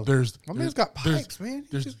 My there's man's got there's- pipes, man.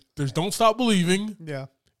 He just- there's Don't Stop Believing yeah.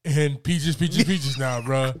 and Peaches now,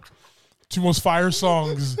 bro. Two most fire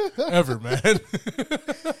songs ever, man.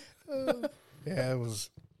 Yeah,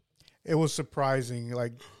 it was surprising,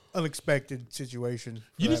 like unexpected situation. For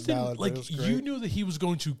You just that didn't ballad, but like it was you great. knew that he was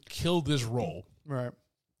going to kill this role. Right.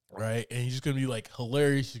 Right, and he's gonna be like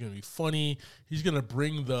hilarious. He's gonna be funny. He's gonna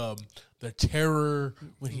bring the terror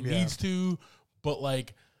when he Yeah. needs to. But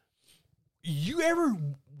like, you ever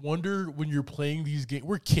wonder when you're playing these games?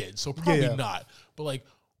 We're kids, so probably Yeah. not. But like,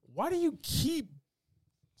 why do you keep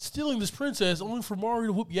stealing this princess only for Mario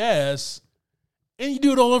to whoop your ass, and you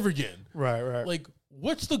do it all over again? Right. Like,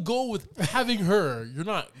 what's the goal with having her? You're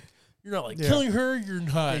not like Yeah. killing her. You're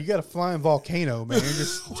not. Yeah, you got a flying volcano, man.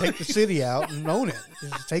 Just take the city out and own it.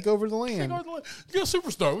 Just take over the land. You got a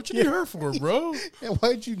superstar. What you need her for, bro? And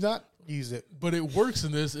why'd you not use it? But it works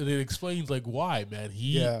in this, and it explains like why, man.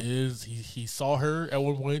 He saw her at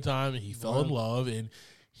one point in time, and he fell in love, and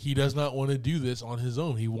he does not want to do this on his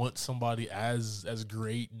own. He wants somebody as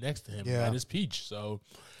great next to him, Yeah. that is Peach. So,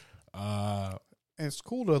 And it's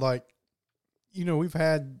cool to we've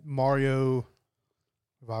had Mario.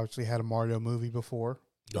 We've obviously had a Mario movie before.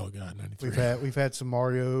 oh god, 93. We've had some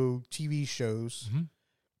Mario TV shows, Mhm.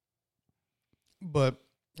 but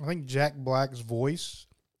I think Jack Black's voice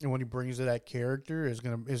and when he brings to that character is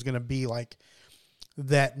gonna be like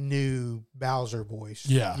that new Bowser voice.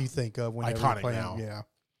 Yeah. You think of when Iconic you're playing. now. Yeah.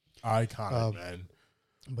 Iconic, man.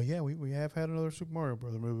 But yeah, we have had another Super Mario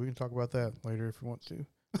Brother movie. We can talk about that later if you want to.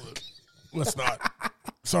 Let's not.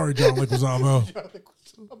 Sorry, John Leguizamo.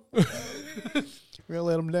 We're gonna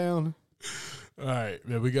let him down. All right,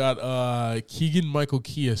 man. We got Keegan Michael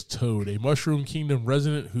Key as Toad, a Mushroom Kingdom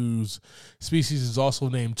resident whose species is also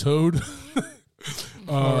named Toad,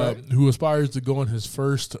 who aspires to go on his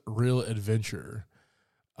first real adventure.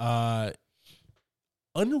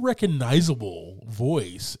 Unrecognizable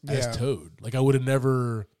voice as Toad. Like I would have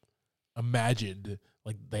never imagined.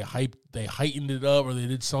 Like they heightened it up, or they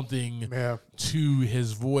did something to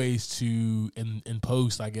his voice in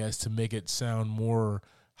post, I guess, to make it sound more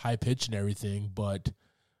high pitched and everything. But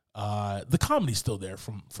the comedy's still there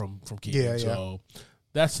from Keegan. So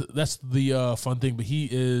that's the fun thing. But he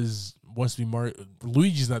wants to be Mario.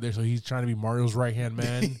 Luigi's not there, so he's trying to be Mario's right hand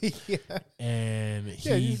man. And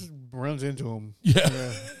he just runs into him. Yeah.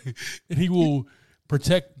 And he will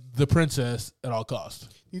protect the princess at all costs.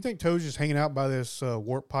 You think Toad's just hanging out by this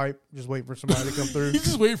warp pipe, just waiting for somebody to come through? He's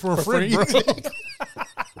just waiting for a friend, bro.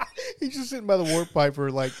 He's just sitting by the warp pipe for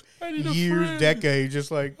like years, decades, just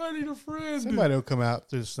like, I need a friend. Somebody will come out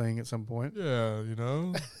to this thing at some point. Yeah, you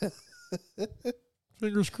know.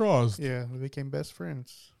 Fingers crossed. Yeah, we became best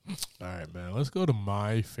friends. All right, man. Let's go to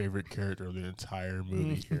my favorite character of the entire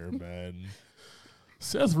movie here, man.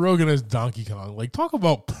 Seth Rogen as Donkey Kong. Like, talk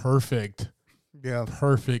about perfect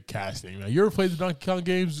casting. Man, you ever played the Donkey Kong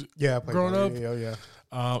games? Yeah, I played growing up. Yeah.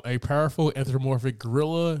 A powerful anthropomorphic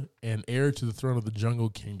gorilla and heir to the throne of the Jungle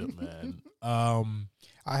Kingdom, man.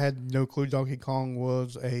 I had no clue Donkey Kong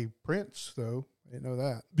was a prince, though. I didn't know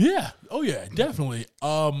that. Yeah. Oh, yeah, definitely.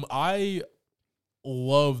 I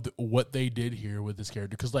loved what they did here with this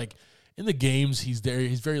character because, like, in the games, he's there.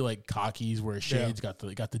 He's very like cocky. He's wearing shades. Got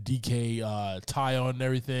the DK tie on and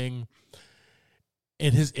everything.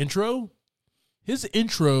 And his intro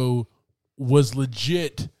was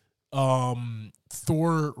legit.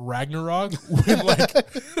 Thor Ragnarok when like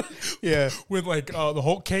the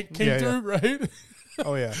Hulk came through, right?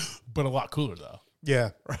 Oh yeah, but a lot cooler though. Yeah,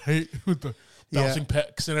 right with the bouncing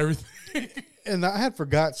pecs and everything. And I had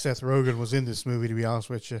forgot Seth Rogen was in this movie, to be honest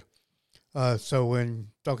with you. So when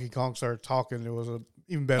Donkey Kong started talking, it was an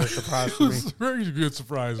even better surprise for me. It was a very good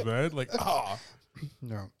surprise, man. Like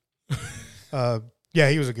no, yeah,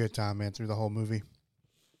 he was a good time, man, through the whole movie.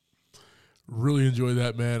 Really enjoy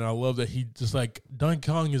that, man. I love that he just like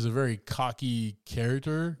Donkey Kong is a very cocky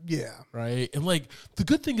character. Yeah. Right. And like the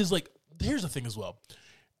good thing is like here's the thing as well.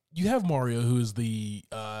 You have Mario, who is the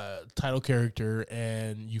title character,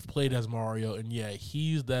 and you've played as Mario, and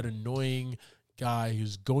he's that annoying guy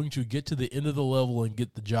who's going to get to the end of the level and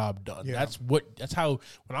get the job done. Yeah. That's how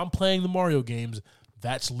when I'm playing the Mario games,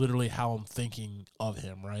 that's literally how I'm thinking of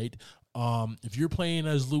him, right? If you're playing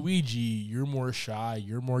as Luigi, you're more shy,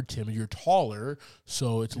 you're more timid, you're taller,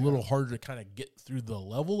 so it's a little harder to kind of get through the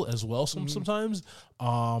level as well sometimes.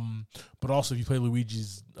 But also if you play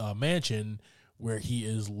Luigi's Mansion, where he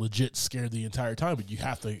is legit scared the entire time, but you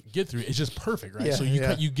have to get through it. It's just perfect, right? So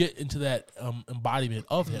you get into that embodiment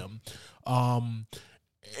of him. And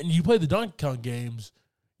you play the Donkey Kong games,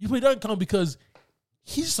 you play Donkey Kong because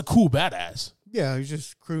he's just a cool badass. Yeah, he's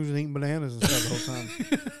just cruising, eating bananas and stuff the whole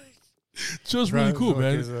time. Just really cool,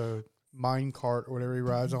 man. His mine cart or whatever he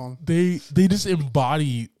rides on. They just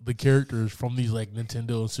embody the characters from these like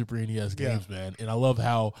Nintendo and Super NES games, man. And I love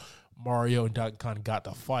how Mario and Donkey Kong got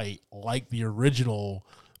to fight like the original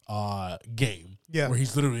game. Yeah. Where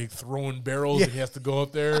he's literally throwing barrels and he has to go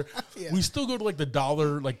up there. We still go to like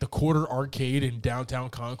the quarter arcade in downtown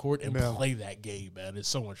Concord and play that game, man. It's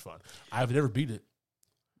so much fun. I've never beat it.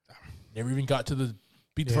 Never even got to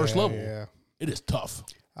beat the first level. Yeah. It is tough.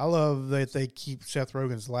 I love that they keep Seth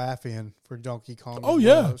Rogen's laugh in for Donkey Kong. Oh,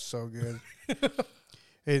 yeah. It was so good.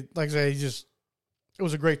 Like I say, it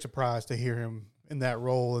was a great surprise to hear him in that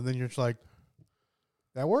role. And then you're just like,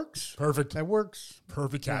 that works. Perfect. That works.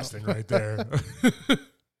 Perfect casting right there.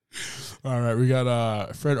 All right. We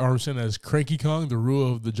got Fred Armisen as Cranky Kong, the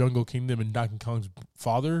ruler of the Jungle Kingdom and Donkey Kong's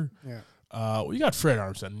father. Yeah. We got Fred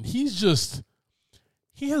Armisen.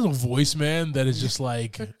 He has a voice, man, that is just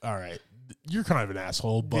like, all right, you're kind of an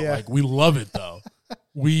asshole, but like we love it though.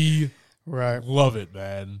 We love it,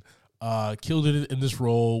 man. Killed it in this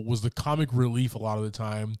role, was the comic relief a lot of the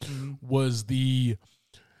time, was the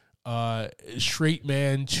straight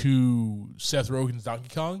man to Seth Rogen's Donkey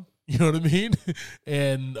Kong, you know what I mean?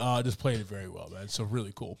 And just played it very well, man. So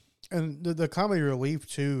really cool. And the comedy relief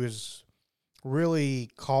too is really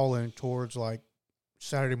calling towards like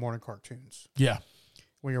Saturday morning cartoons. Yeah.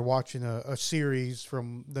 When you're watching a series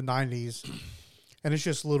from the 90s, and it's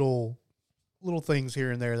just little things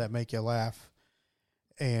here and there that make you laugh.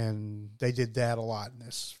 And they did that a lot in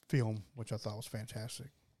this film, which I thought was fantastic.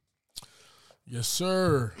 Yes,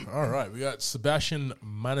 sir. All right. We got Sebastian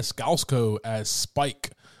Maniscalco as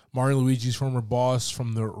Spike, Mario and Luigi's former boss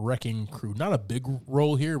from the Wrecking Crew. Not a big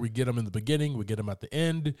role here. We get him in the beginning. We get him at the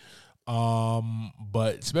end.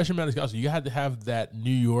 But Sebastian Maniscalco, you had to have that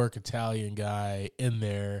New York Italian guy in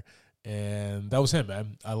there. And that was him,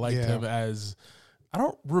 man. I liked him as... I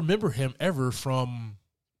don't remember him ever from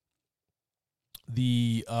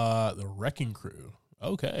the Wrecking Crew.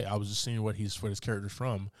 Okay. I was just seeing what his character's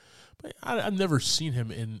from. But I've never seen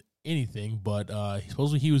him in anything, but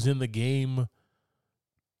supposedly he was in the game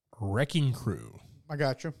Wrecking Crew. I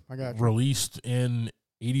got you. Released in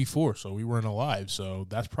 84, so we weren't alive, so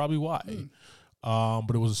that's probably why.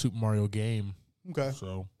 But it was a Super Mario game. Okay.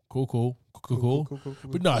 So, cool.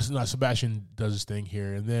 But no, Sebastian does his thing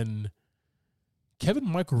here. And then Kevin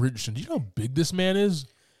Michael Richardson, do you know how big this man is?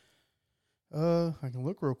 I can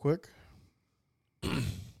look real quick.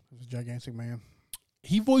 He's a gigantic man.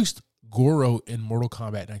 He voiced Goro in Mortal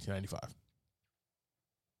Kombat 1995.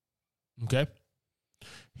 Okay.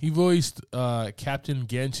 He voiced Captain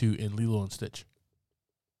Gantu in Lilo and Stitch.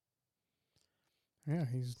 Yeah,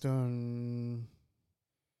 he's done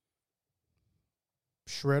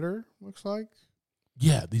Shredder, looks like.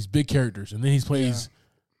 Yeah, these big characters. And then he plays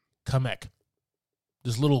Kamek.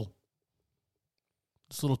 This little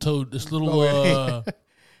toad,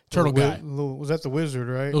 turtle guy. Was that the wizard,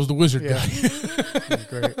 right? It was the wizard guy. It was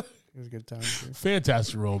great. It was a good time, too.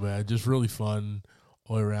 Fantastic role, man. Just really fun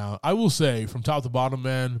all around. I will say, from top to bottom,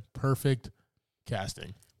 man, perfect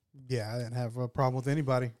casting. Yeah, I didn't have a problem with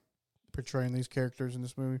anybody portraying these characters in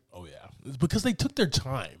this movie. Oh, yeah. It's because they took their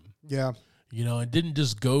time. Yeah. And didn't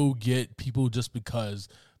just go get people just because.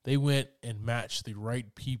 They went and matched the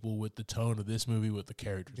right people with the tone of this movie with the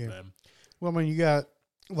characters, man. Well, I mean, you got,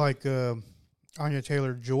 like, Anya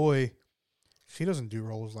Taylor-Joy. She doesn't do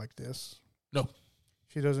roles like this. No.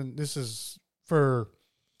 She doesn't. This is, for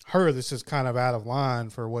her, this is kind of out of line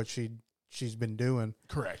for what she's been doing.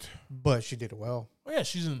 Correct. But she did it well. Oh, yeah,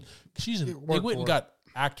 they went and got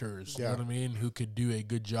actors, you know what I mean, who could do a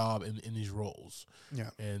good job in these roles. Yeah.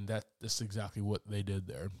 And that's exactly what they did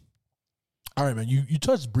there. All right, man, you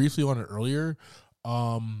touched briefly on it earlier,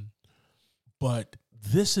 but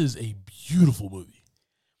this is a beautiful movie.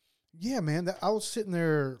 Yeah, man. I was sitting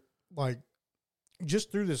there, like,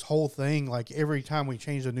 just through this whole thing, like, every time we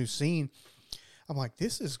changed a new scene, I'm like,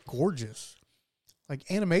 this is gorgeous.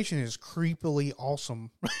 Like, animation is creepily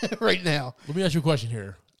awesome right now. Let me ask you a question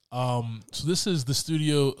here. So this is the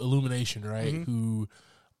studio Illumination, right? Mm-hmm. Who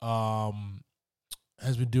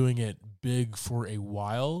has been doing it big for a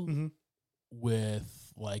while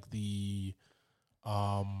with, like, the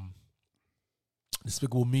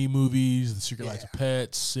Despicable Me movies, The Secret Life of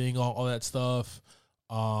Pets, Sing, all that stuff.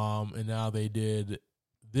 And now they did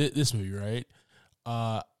this movie, right?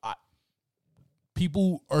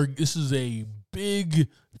 This is a big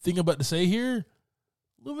thing I'm about to say here.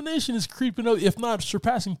 Illumination is creeping up, if not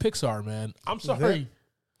surpassing Pixar, man. I'm sorry.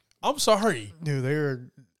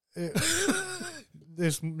 Dude,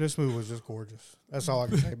 this movie was just gorgeous. That's all I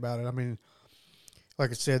can say about it. I mean,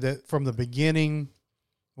 like I said, that from the beginning,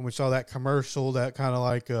 when we saw that commercial, that kind of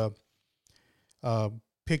like a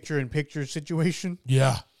picture-in-picture situation.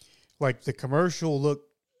 Yeah. Like, the commercial looked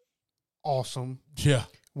awesome. Yeah.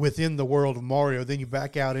 Within the world of Mario. Then you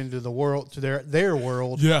back out into the world, to their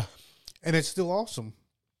world. Yeah. And it's still awesome.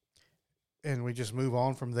 And we just move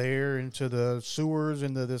on from there into the sewers,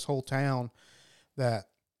 into this whole town that,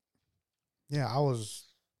 I was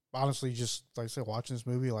honestly just, like I said, watching this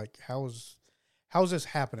movie, like, how is this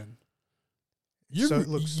happening? You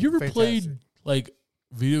ever played, like,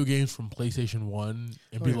 video games from PlayStation 1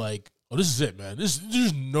 and be like, oh, this is it, man.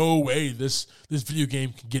 There's no way this video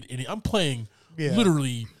game can get any. I'm playing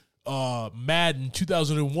literally Madden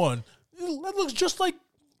 2001. That looks just like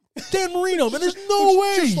Dan Marino, man. There's no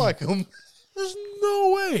way. Just like him. There's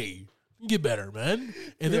no way. Get better, man.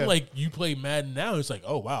 And then, like, you play Madden now, it's like,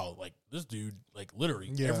 oh, wow, like, this dude, like,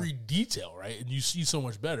 literally every detail, right? And you see so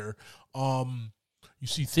much better. You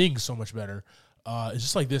see things so much better. It's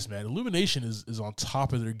just like this, man. Illumination is on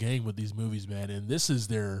top of their game with these movies, man. And this is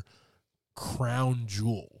their crown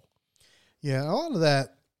jewel. Yeah, a lot of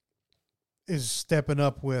that is stepping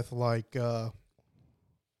up with, like,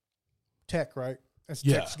 tech, right? As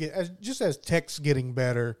tech's getting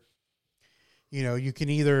better, you can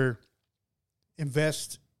either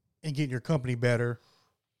invest in getting your company better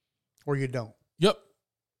or you don't. Yep.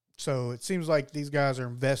 So it seems like these guys are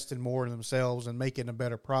investing more in themselves and making a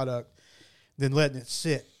better product than letting it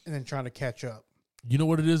sit and then trying to catch up. You know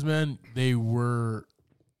what it is, man? They were.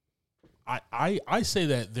 I say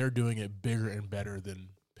that they're doing it bigger and better than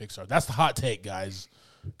Pixar. That's the hot take, guys.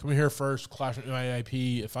 Come here first, clash with my IP.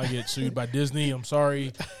 If I get sued by Disney, I'm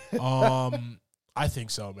sorry. I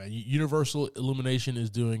think so, man. Universal Illumination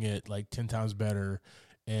is doing it like 10 times better,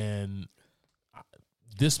 and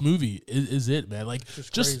this movie is it, man. Like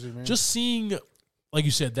just crazy, man. Just seeing, like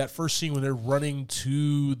you said, that first scene when they're running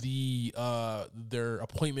to the their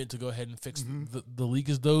appointment to go ahead and fix the leak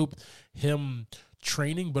is dope. Him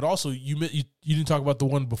training, but also you didn't talk about the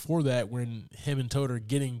one before that when him and Toad are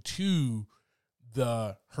getting to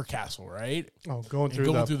her castle, right? Oh, going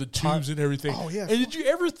through the tubes and everything. Oh, yeah. And did you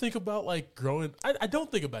ever think about like growing? I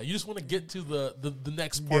don't think about it. You just want to get to the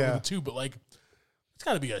next part of the tube, but like it's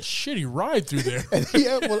got to be a shitty ride through there.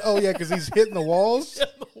 Because he's hitting the walls.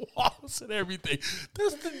 Hitting the walls and everything.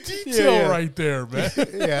 That's the detail right there, man.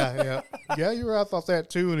 Yeah. You're right. I thought that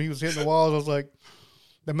too. And he was hitting the walls. I was like,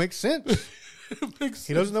 that makes sense.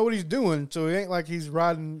 He doesn't know what he's doing, so it ain't like he's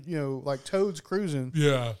riding, like Toad's cruising.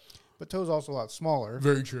 Yeah. But Toad's also a lot smaller.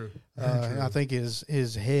 Very true. And I think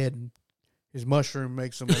his head, his mushroom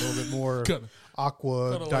makes him a little bit more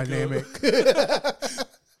aqua dynamic.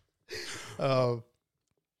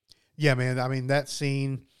 Yeah, man. I mean, that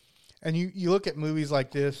scene, and you look at movies like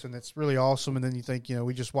this, and it's really awesome, and then you think,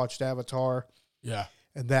 we just watched Avatar. Yeah.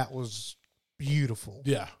 And that was beautiful.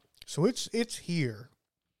 Yeah. So it's here.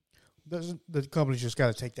 The company's just got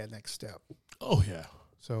to take that next step. Oh, yeah.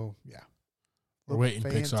 So, yeah. We're waiting,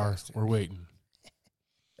 Pixar. We're waiting.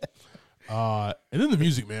 And then the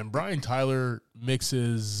music, man. Brian Tyler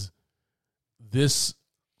mixes the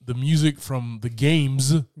music from the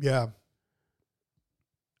games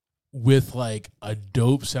with like a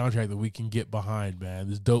dope soundtrack that we can get behind, man.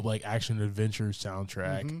 This dope like action adventure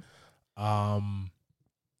soundtrack.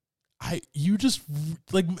 You just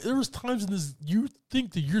like there was times in this you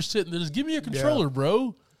think that you're sitting there, just give me a controller,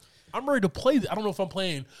 bro. I'm ready to play. I don't know if I'm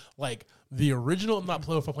playing like the original. I'm not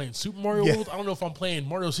playing if I'm playing Super Mario World. I don't know if I'm playing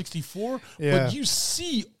Mario 64. But you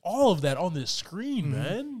see all of that on this screen,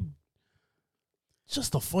 man. It's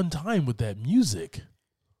just a fun time with that music.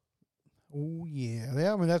 Oh yeah.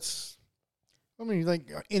 I mean like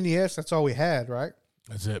NES, that's all we had, right?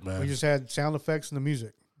 That's it, man. We just had sound effects and the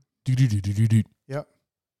music. Do. Yep.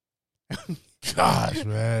 Gosh,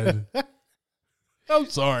 man. I'm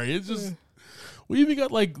sorry. It's just we even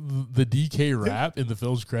got like the DK rap in the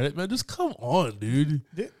film's credit, man. Just come on, dude.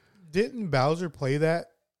 Didn't Bowser play that?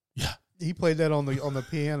 Yeah, he played that on the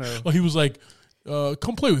piano. Oh, he was like,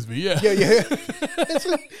 "Come play with me." Yeah. Yeah.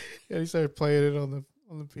 He started playing it on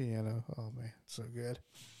the piano. Oh man, so good.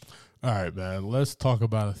 All right, man. Let's talk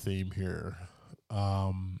about a theme here.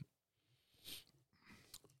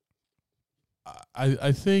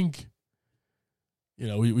 I think,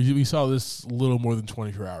 we saw this a little more than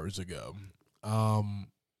 24 hours ago.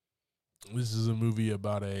 This is a movie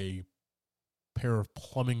about a pair of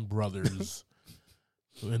plumbing brothers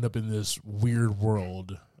who end up in this weird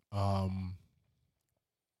world. But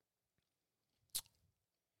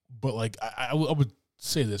like, I would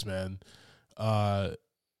say this, man. As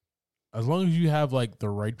long as you have like the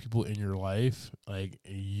right people in your life, like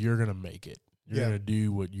you're gonna make it. You're gonna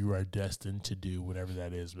do what you are destined to do, whatever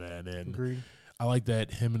that is, man. And agreed. I like that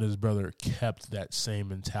him and his brother kept that same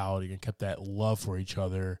mentality and kept that love for each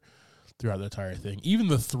other throughout the entire thing. Even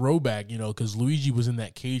the throwback, because Luigi was in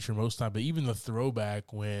that cage for most time, but even the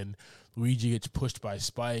throwback when Luigi gets pushed by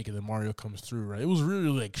Spike and then Mario comes through, right? It was really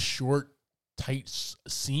like short, tight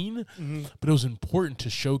scene, but it was important to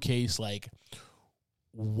showcase like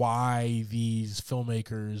why these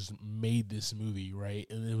filmmakers made this movie, right?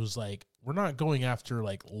 And it was like, we're not going after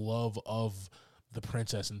like love of the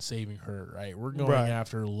princess and saving her, right? We're going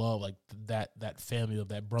after love, like that family, of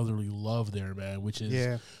that brotherly love there, man, which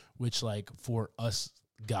like for us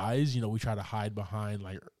guys, we try to hide behind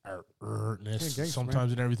like our earnestness sometimes,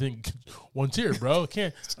 man. And everything. One tear, bro.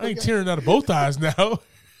 I ain't tearing out of both eyes now.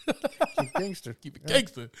 Keep gangster. Keep it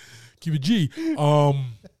gangster. Keep it G. I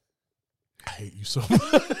hate you so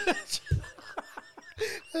much.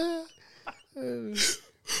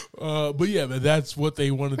 But yeah, man, that's what they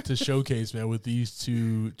wanted to showcase, man, with these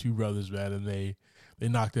two brothers, man, and they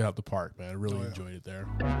knocked it out the park, man. I really enjoyed it there.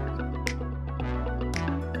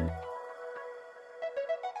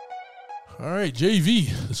 All right,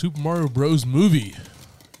 JV, the Super Mario Bros. Movie.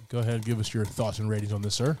 Go ahead and give us your thoughts and ratings on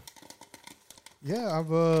this, sir. Yeah, I've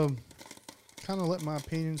kind of let my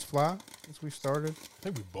opinions fly since we started. I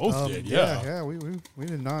think we both did, yeah. Yeah, we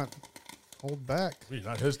did not hold back. We did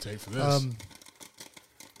not hesitate for this.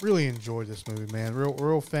 really enjoyed this movie, man.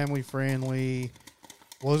 Real family friendly.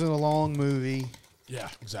 Wasn't a long movie. Yeah,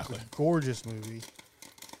 exactly. Gorgeous movie.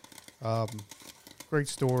 Great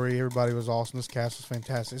story. Everybody was awesome. This cast was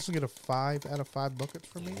fantastic. This will get a 5 out of 5 buckets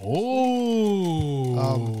for me.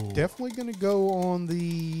 Oh. Definitely going to go on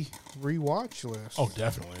the rewatch list. Oh,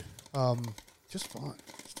 definitely. Just fun.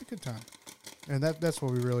 Just a good time. And that's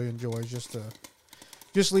what we really enjoy, is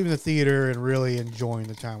just leaving the theater and really enjoying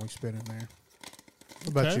the time we spent in there. What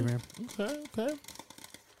about you, man? Okay.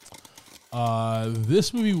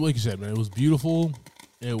 This movie, like you said, man, it was beautiful.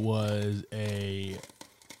 It was I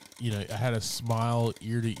had a smile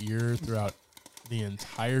ear to ear throughout the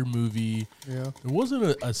entire movie. Yeah. There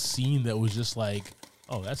wasn't a scene that was just like,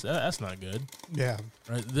 oh, that's not good. Yeah.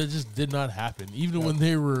 Right? That just did not happen. Even when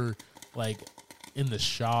they were like in the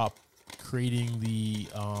shop creating the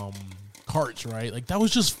carts, right? Like that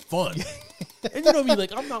was just fun. And you know what I mean?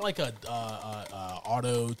 Like I'm not like a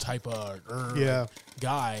auto type of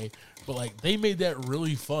guy, but like they made that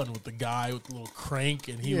really fun with the guy with the little crank,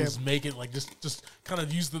 and he was making like just kind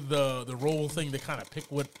of use the roll thing to kind of pick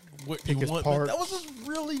what you want. Like, that was just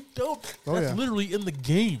really dope. That's literally in the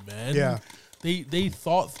game, man. Yeah. They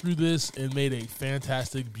thought through this and made a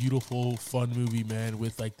fantastic, beautiful, fun movie, man,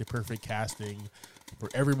 with like the perfect casting for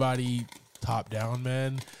everybody, top down,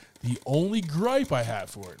 man. The only gripe I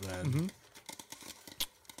have for it, man,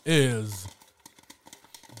 is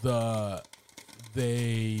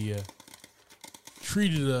they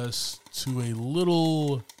treated us to a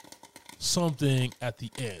little something at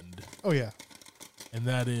the end. Oh, yeah. And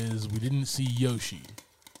that is we didn't see Yoshi.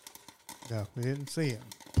 No, we didn't see him.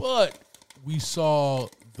 But we saw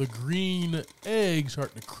the green egg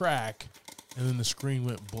start to crack, and then the screen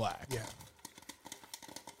went black. Yeah.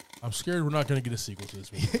 I'm scared we're not going to get a sequel to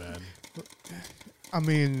this movie, man. I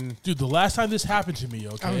mean... Dude, the last time this happened to me,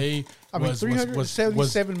 okay, was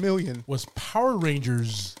 377 million. Was Power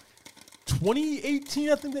Rangers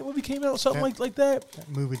 2018, I think that movie came out, something like that. That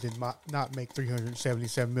movie did not make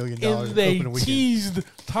 $377 million. And they teased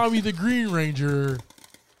Tommy the Green Ranger,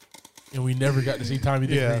 and we never got to see Tommy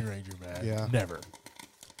the Green Ranger, man. Yeah. Never.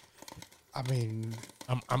 I mean...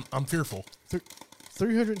 I'm fearful.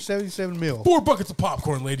 377 mil. 4 buckets of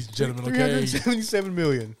popcorn, ladies and gentlemen, okay? 377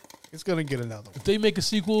 million. It's going to get another one. If they make a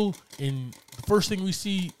sequel and the first thing we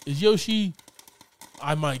see is Yoshi,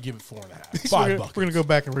 I might give it 4.5. 5 buckets. We're going to go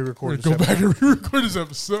back and re-record this episode. Back and re-record this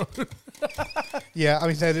episode. Yeah, I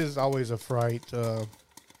mean, that is always a fright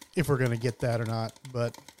if we're going to get that or not,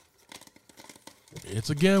 but... It's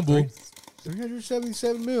a gamble.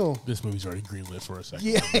 377 mil. This movie's already greenlit for a second.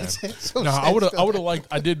 Yeah, so now I would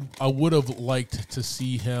have liked to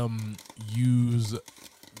see him use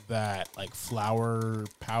that like flower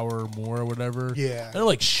power more or whatever. Yeah, I know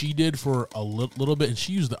like she did for a little bit, and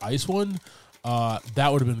she used the ice one. That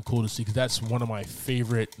would have been cool to see because that's one of my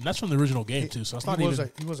favorite, and that's from the original game too. So it's not even.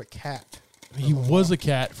 He was a cat. He was a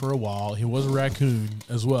cat for a while. He was a raccoon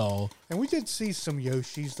as well. And we did see some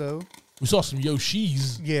Yoshis though. We saw some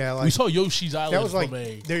Yoshis. Yeah, like, we saw Yoshi's Island. That was like,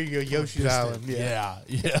 there you go, Yoshi's Island. Yeah.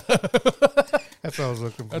 That's what I was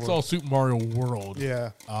looking for. That's all Super Mario World.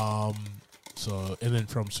 Yeah. So, and then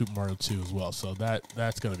from Super Mario 2 as well. So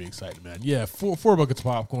that's gonna be exciting, man. Yeah, 4 buckets of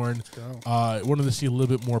popcorn. Wanted to see a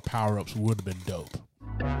little bit more power ups would have been dope.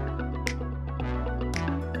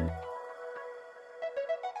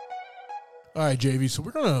 All right, JV. So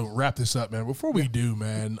we're gonna wrap this up, man. Before we do,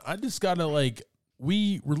 man, I just gotta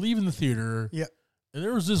we were leaving the theater. Yeah. And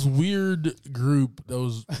there was this weird group that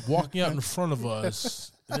was walking out in front of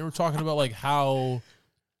us, and they were talking about like how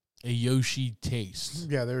a Yoshi tastes.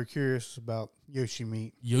 Yeah, they were curious about Yoshi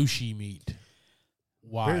meat. Yoshi meat.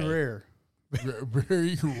 Why? Very rare.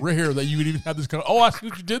 Very rare that you would even have this kind of. Oh, I see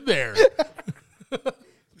what you did there.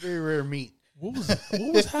 Very rare meat. What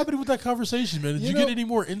was happening with that conversation, man? Did you get any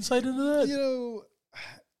more insight into that?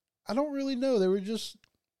 I don't really know. They were just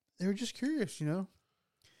curious, You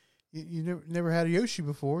never had a Yoshi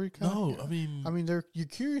before. I mean, you're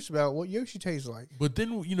curious about what Yoshi tastes like. But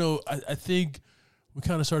then, I think we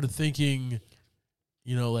kind of started thinking,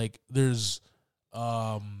 like there's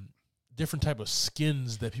different type of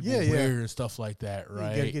skins that people wear and stuff like that,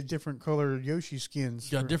 right? You gotta get different colored Yoshi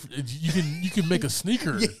skins. Yeah, different. You can make a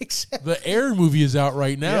sneaker. Yeah, exactly. The Air movie is out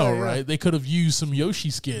right now, right? They could have used some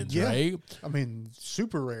Yoshi skins, right? I mean,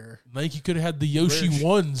 super rare. Like you could have had the Yoshi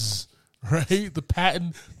ones. Right, the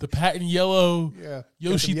patent yellow,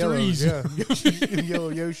 Yoshi threes,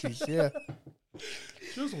 yellow Yoshis,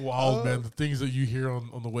 Just wild, man. The things that you hear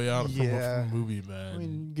on the way out from a movie, man. I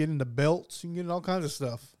mean, you get into belts, you can get into all kinds of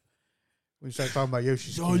stuff. We start talking about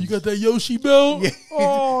Yoshi skins. Oh, you got that Yoshi belt? Yeah.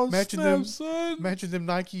 Oh, matching snap, them, son. Matching them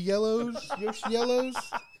Nike yellows, Yoshi yellows.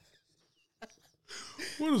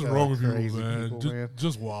 What is wrong with you, crazy man? people, Just, man.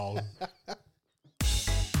 just wild.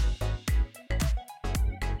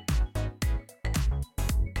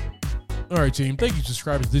 All right, team. Thank you for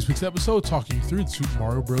subscribing to this week's episode, talking you through the Super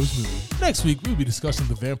Mario Bros. Movie. Next week, we'll be discussing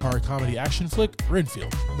the vampire comedy action flick,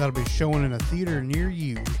 Renfield. That'll be showing in a theater near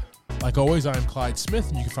you. Like always, I am Clyde Smith,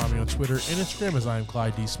 and you can find me on Twitter and Instagram as I am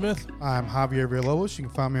Clyde D. Smith. I'm Javier Villalobos. You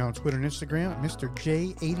can find me on Twitter and Instagram at Mr.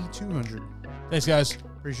 J8200. Thanks, guys,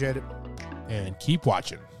 Appreciate it. and keep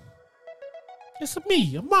watching. It's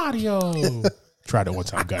me, Mario. Tried it one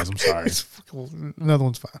time, guys. I'm sorry. Another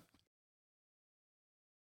one's fine.